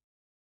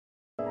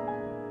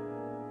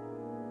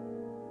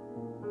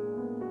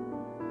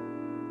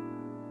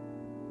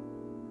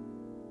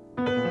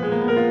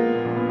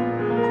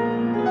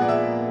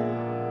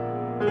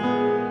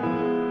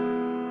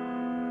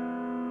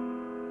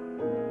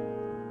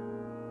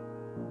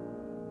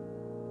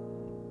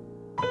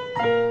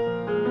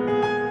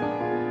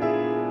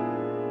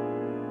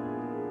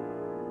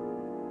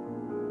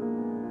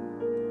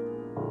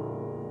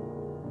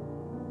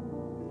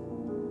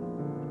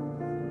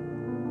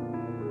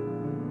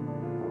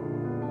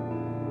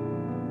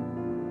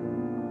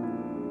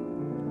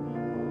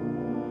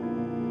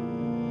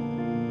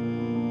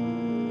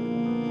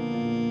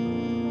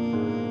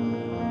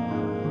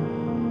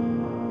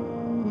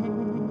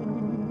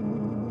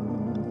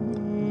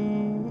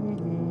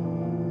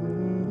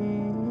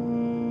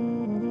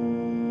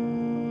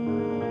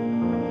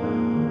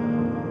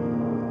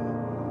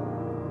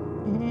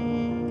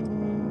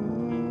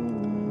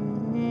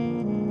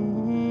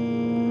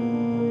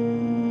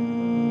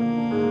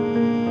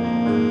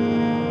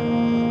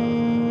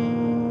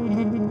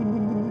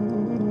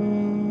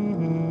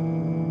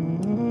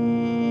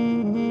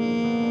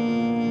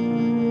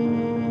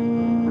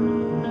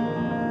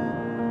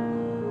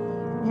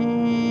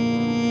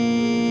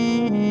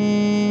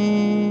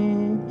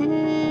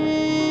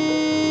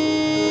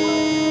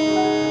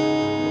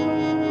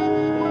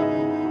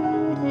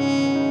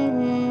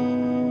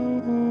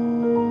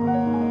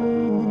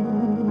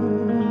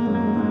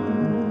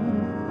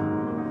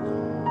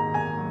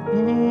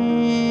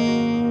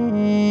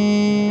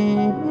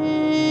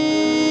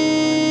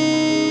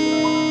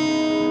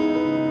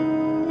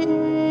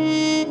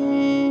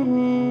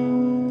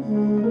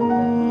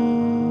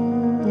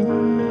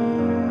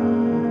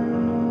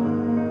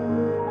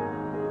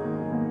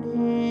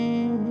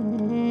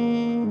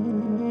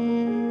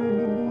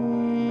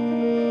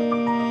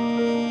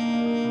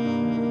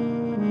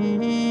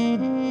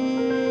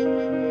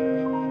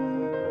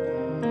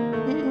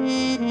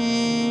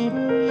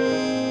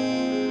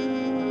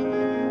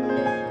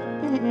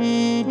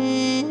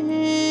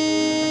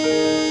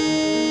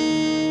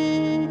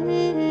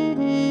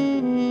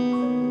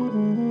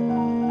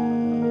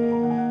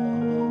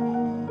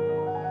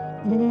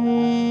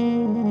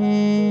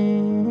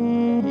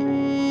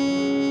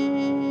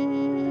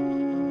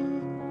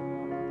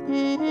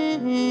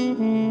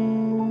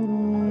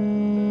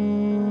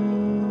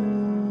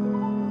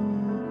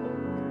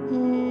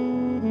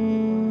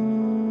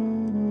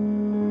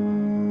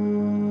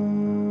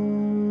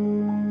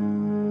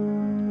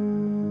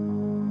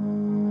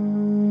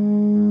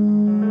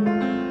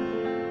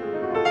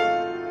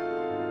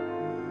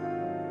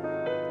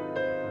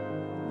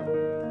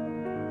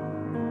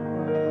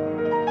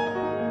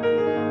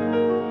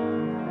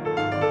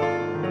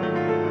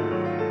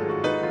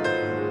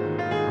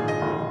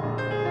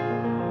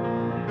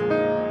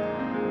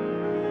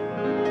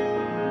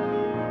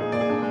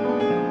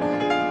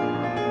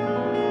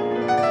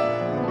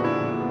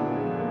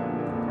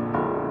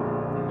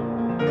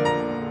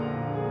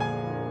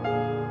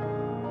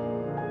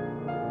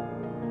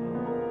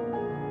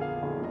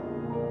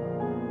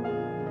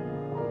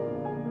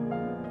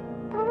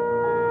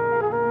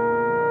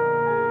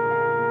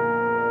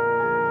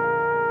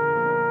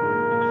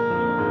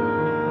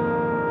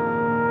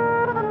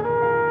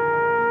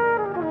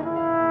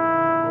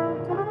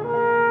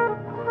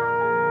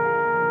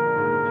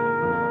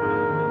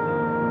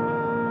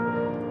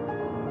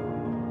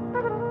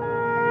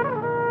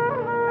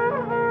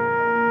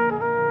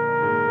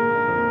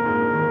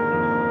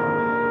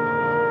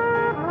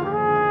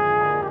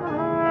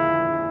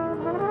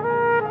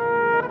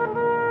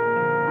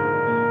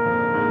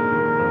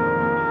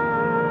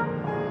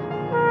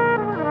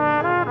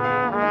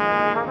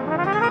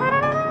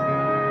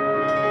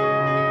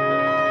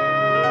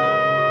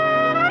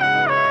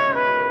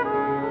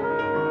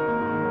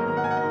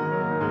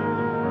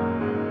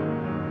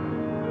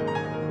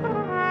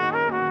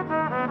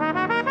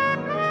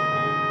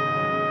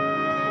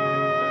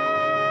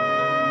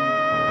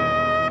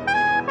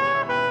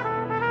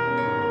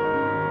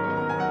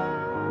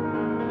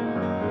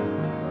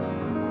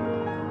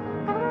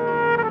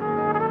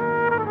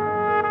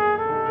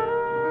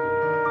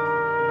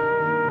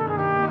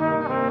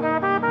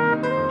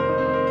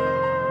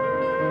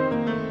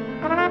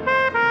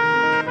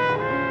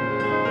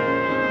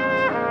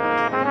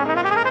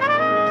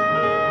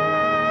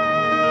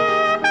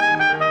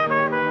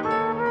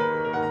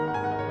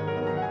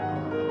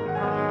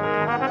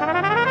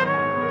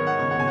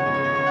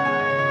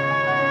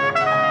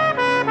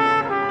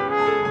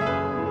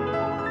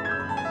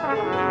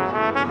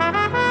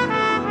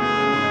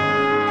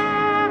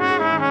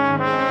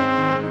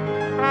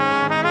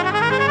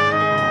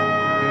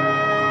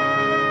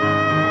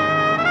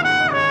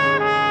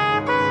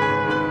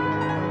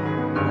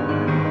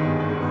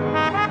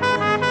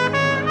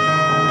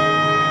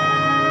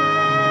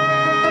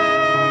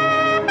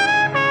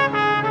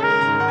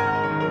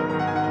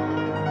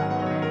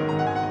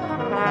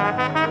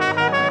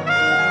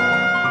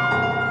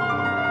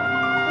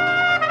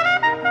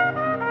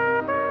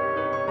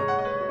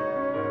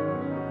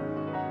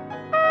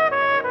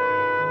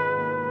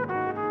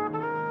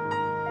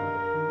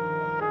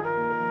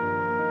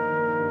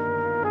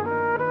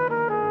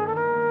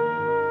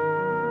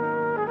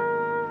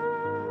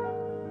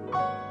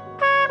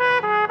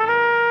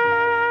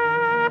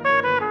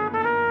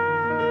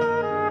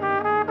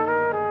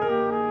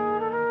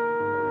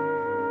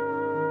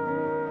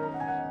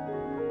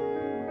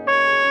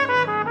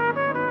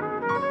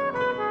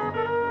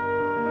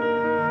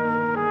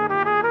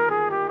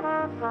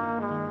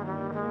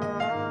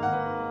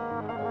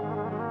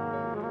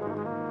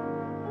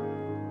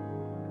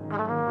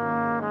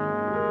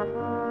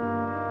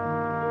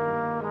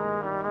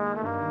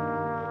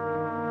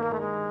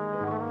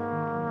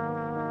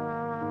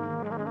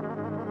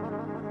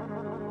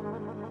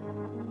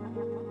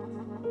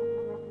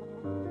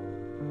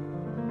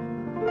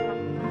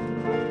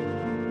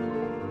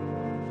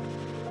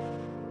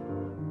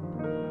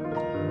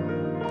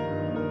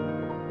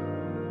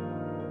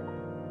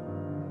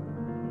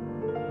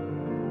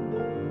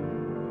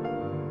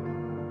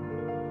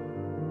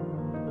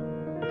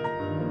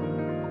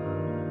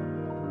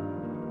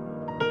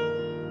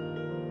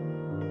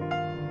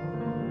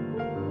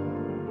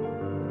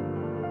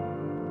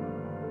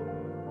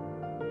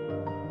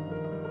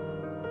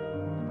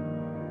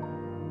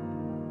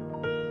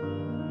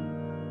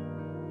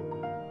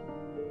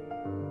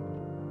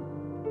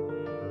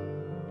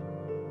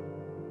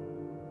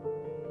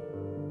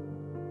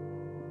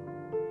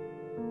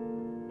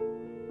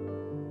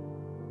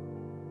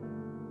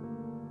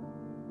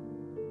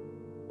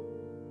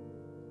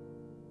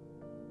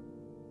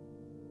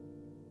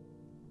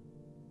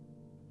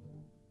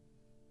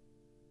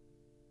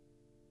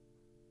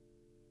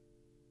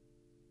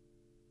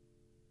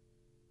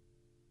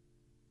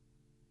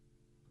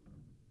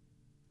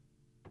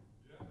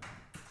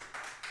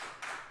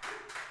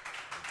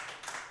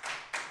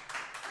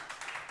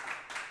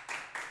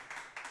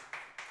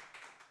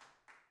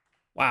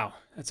 Wow,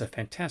 that's a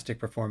fantastic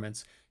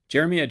performance.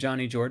 Jeremy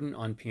Ajani Jordan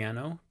on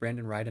piano,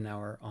 Brandon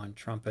Reidenauer on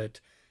trumpet.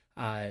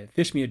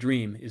 Fish Me a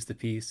Dream is the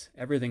piece.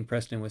 Everything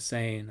Preston was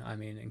saying, I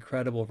mean,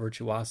 incredible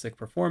virtuosic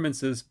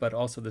performances, but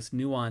also this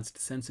nuanced,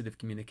 sensitive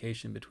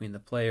communication between the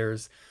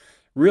players.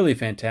 Really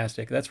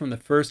fantastic. That's from the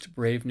first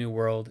Brave New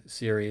World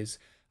series.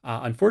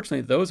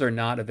 Unfortunately, those are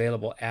not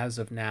available as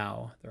of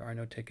now. There are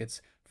no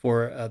tickets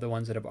for the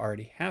ones that have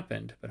already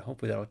happened, but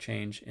hopefully that'll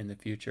change in the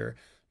future.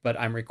 But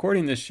I'm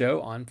recording this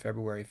show on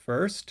February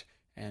 1st,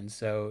 and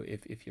so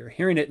if you're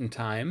hearing it in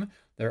time,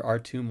 there are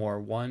two more.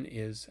 One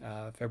is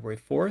February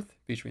 4th,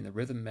 featuring the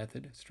Rhythm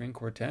Method String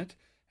Quartet,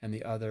 and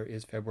the other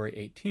is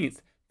February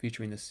 18th,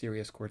 featuring the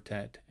Sirius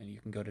Quartet. And you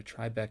can go to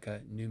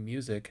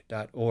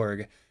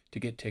tribecanewmusic.org to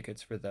get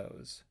tickets for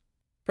those.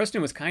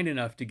 Preston was kind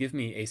enough to give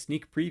me a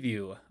sneak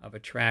preview of a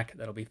track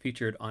that'll be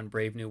featured on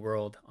Brave New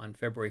World on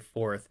February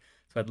 4th,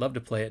 so I'd love to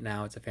play it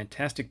now. It's a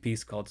fantastic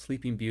piece called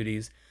Sleeping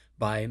Beauties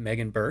by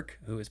Megan Burke,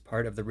 who is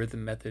part of the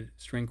Rhythm Method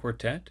String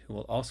Quartet, who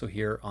we'll also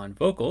hear on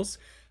vocals.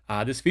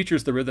 This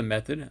features the Rhythm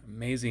Method,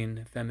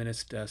 amazing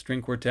feminist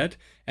string quartet,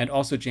 and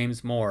also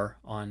James Moore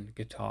on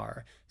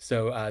guitar.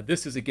 So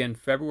this is, again,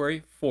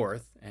 February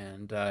 4th,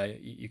 and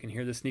you can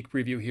hear the sneak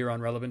preview here on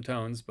Relevant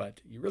Tones,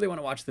 but you really want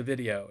to watch the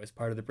video as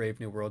part of the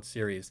Brave New World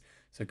series.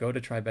 So go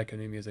to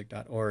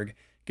tribecanewmusic.org,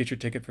 get your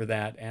ticket for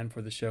that and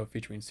for the show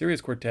featuring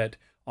Sirius Quartet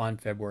on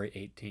February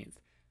 18th.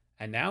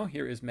 And now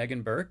here is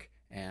Megan Burke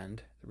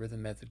and the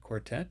Rhythm Method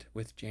Quartet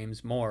with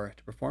James Moore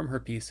to perform her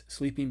piece,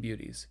 Sleeping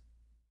Beauties.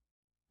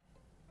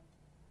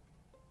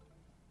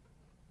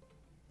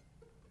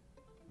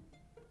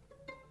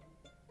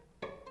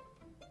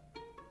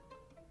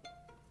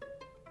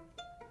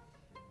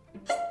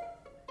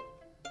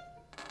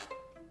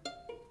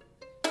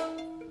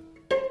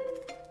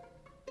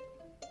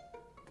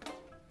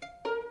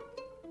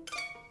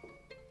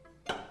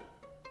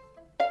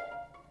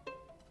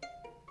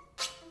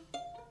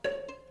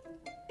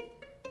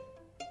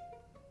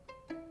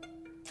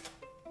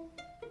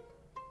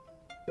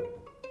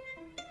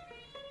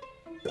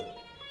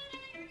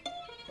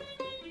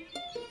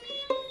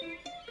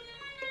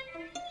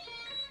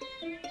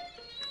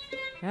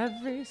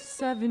 Every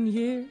 7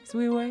 years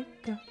we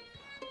wake up,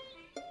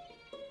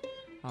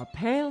 our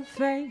pale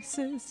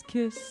faces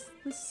kiss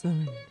the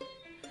sun,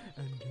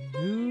 and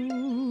a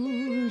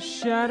new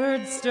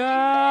shattered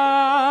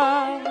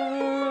star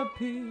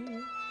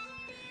appears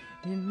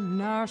in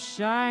our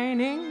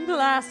shining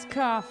glass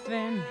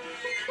coffin.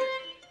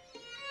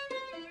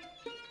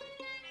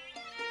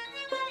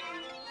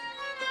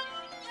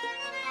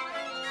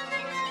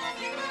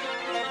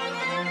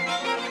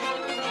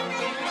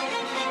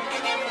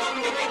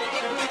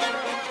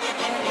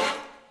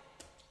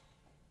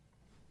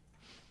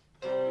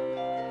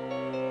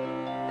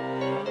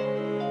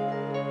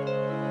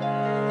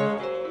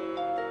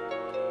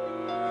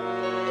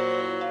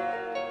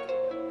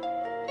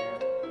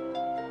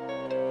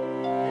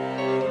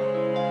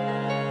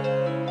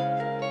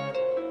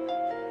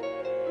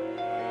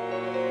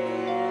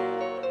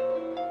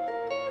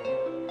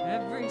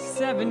 Every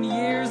 7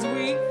 years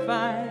we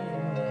find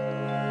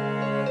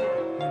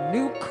a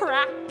new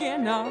crack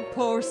in our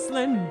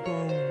porcelain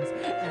bones,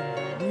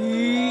 and we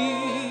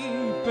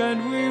weep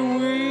and we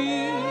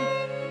weep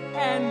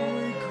and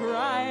we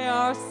cry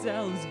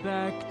ourselves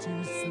back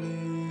to sleep.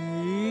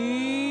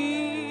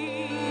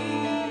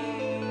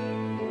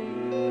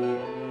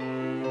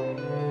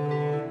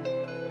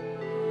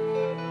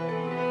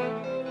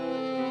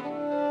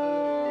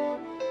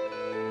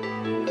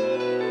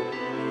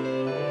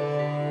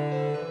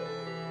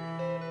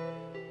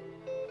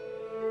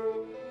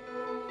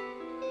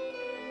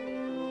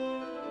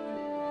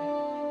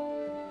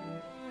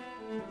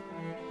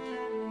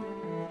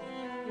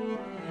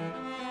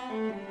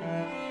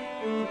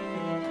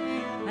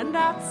 And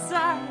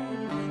outside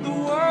the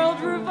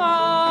world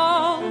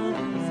revolves,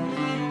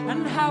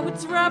 and how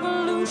its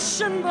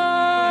revolution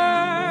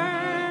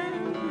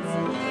burns,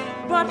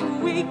 but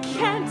we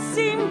can't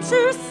seem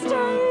to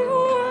stay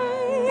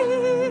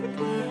awake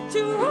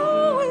to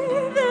roll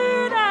with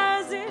it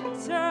as it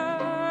turns.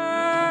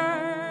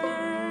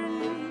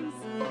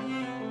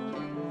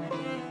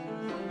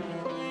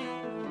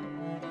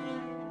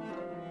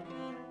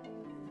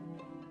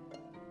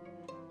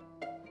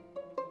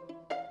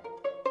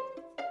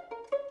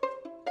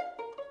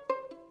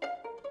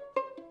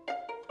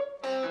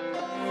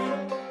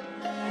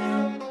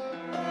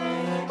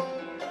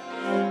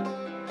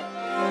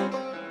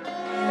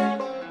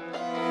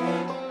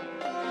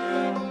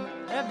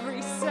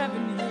 Every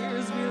 7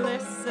 years we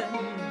listen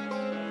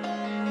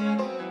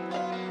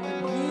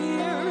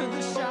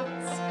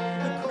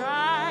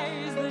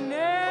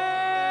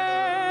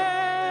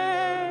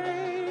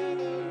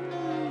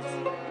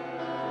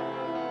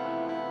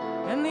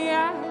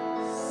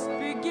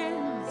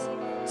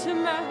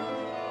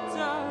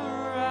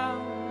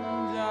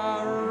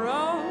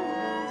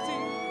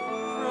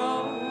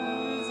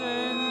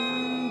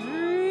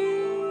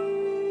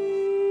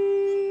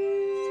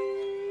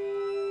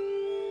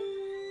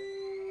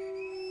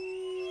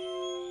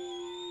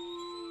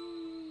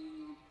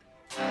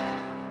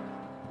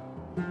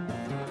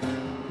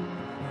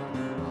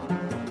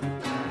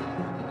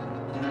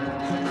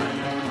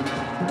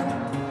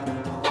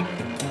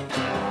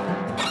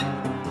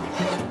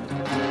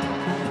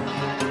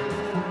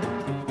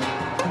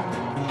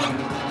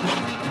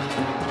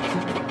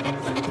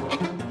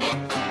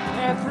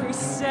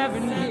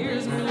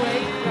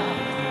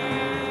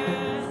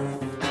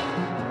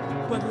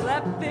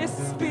let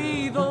this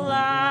be the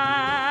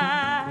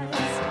last.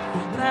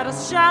 Let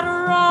us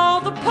shatter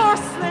all the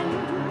porcelain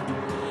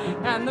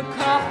and the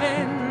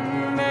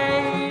coffin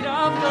made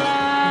of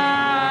glass.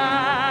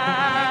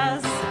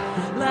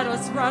 Let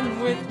us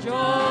run with joy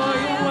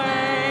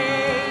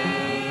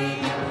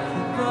away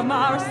from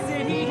our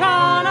city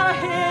on a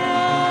hill,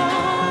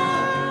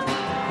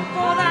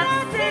 for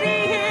that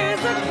city is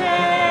a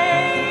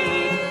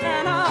cage,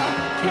 and our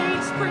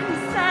caged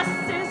princess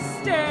is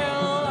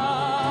still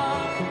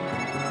a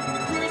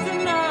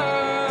prisoner.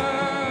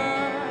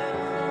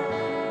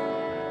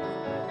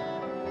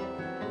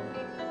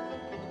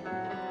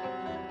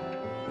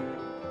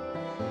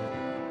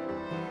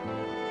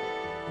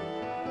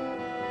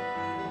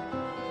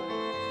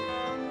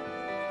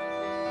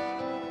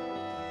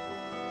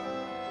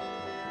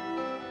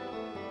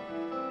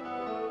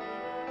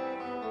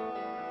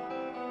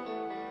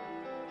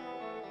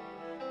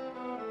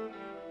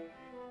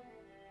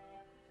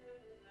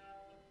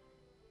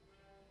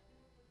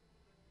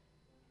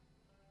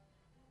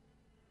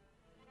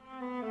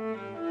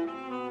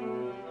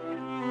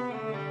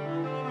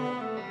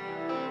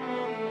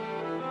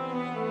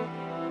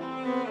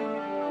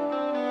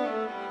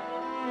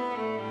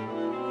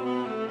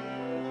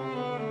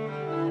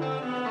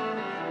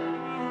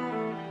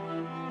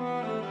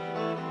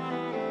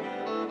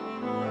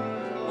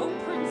 Oh,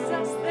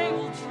 princess, they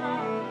will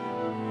try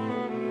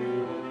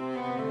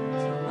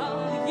to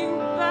lull you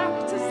back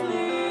to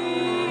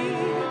sleep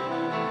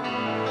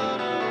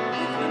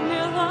with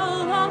vanilla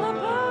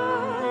lullabies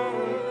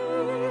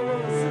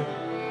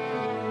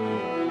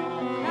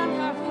and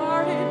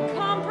half-hearted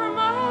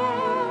compromise.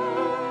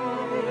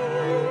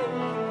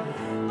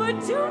 But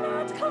do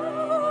not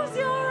close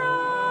your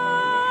eyes.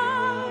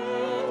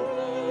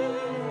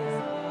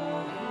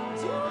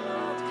 Do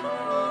not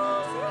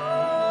close your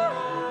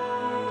eyes.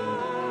 Do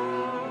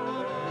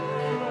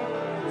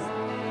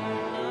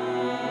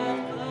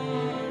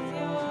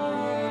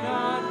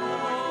not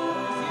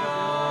close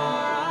your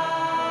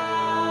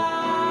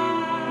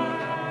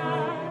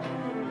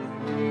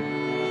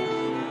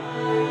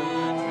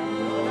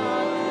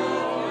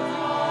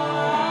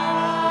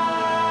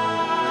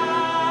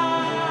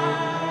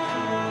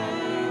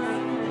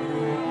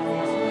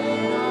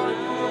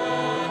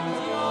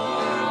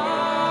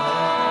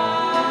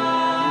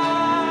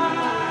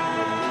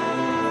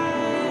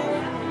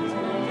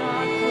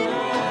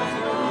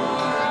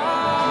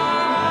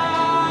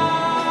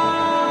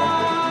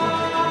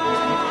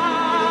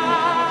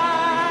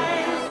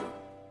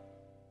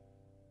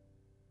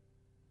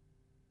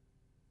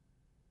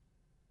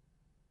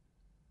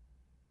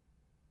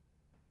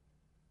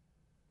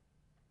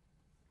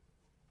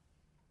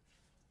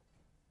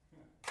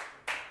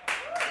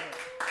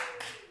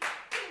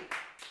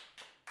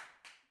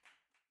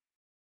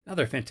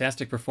Another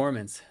fantastic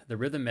performance. The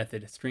Rhythm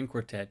Method String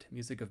Quartet,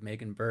 music of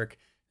Megan Burke.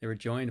 They were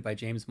joined by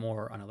James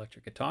Moore on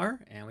electric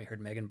guitar, and we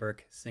heard Megan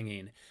Burke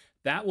singing.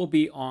 That will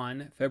be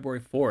on February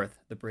 4th,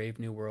 the Brave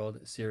New World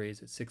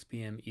series at 6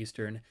 p.m.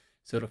 Eastern.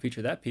 So it'll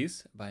feature that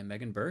piece by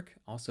Megan Burke,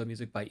 also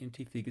music by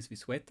Inti Figus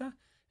Visueta,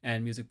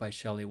 and music by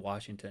Shelley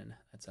Washington.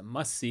 That's a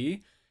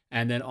must-see.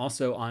 And then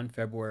also on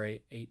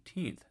February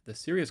 18th, the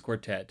Sirius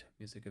Quartet,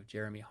 music of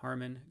Jeremy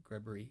Harmon,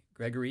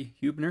 Gregory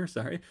Hubner,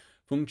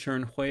 Fung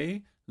Chern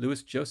Hui,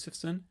 Louis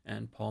Josephson,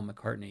 and Paul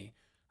McCartney.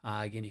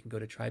 Again, you can go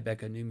to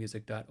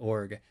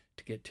tribecanewmusic.org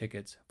to get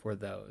tickets for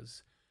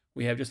those.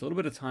 We have just a little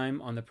bit of time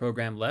on the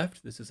program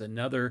left. This is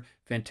another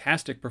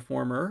fantastic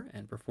performer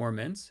and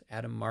performance,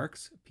 Adam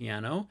Marks,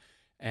 piano,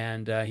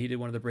 and he did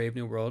one of the Brave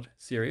New World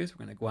series.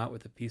 We're going to go out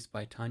with a piece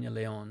by Tanya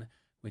Leon,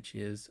 which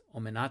is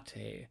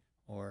Omenate,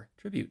 or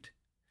Tribute.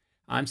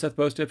 I'm Seth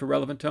Bosted for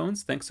Relevant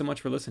Tones. Thanks so much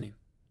for listening.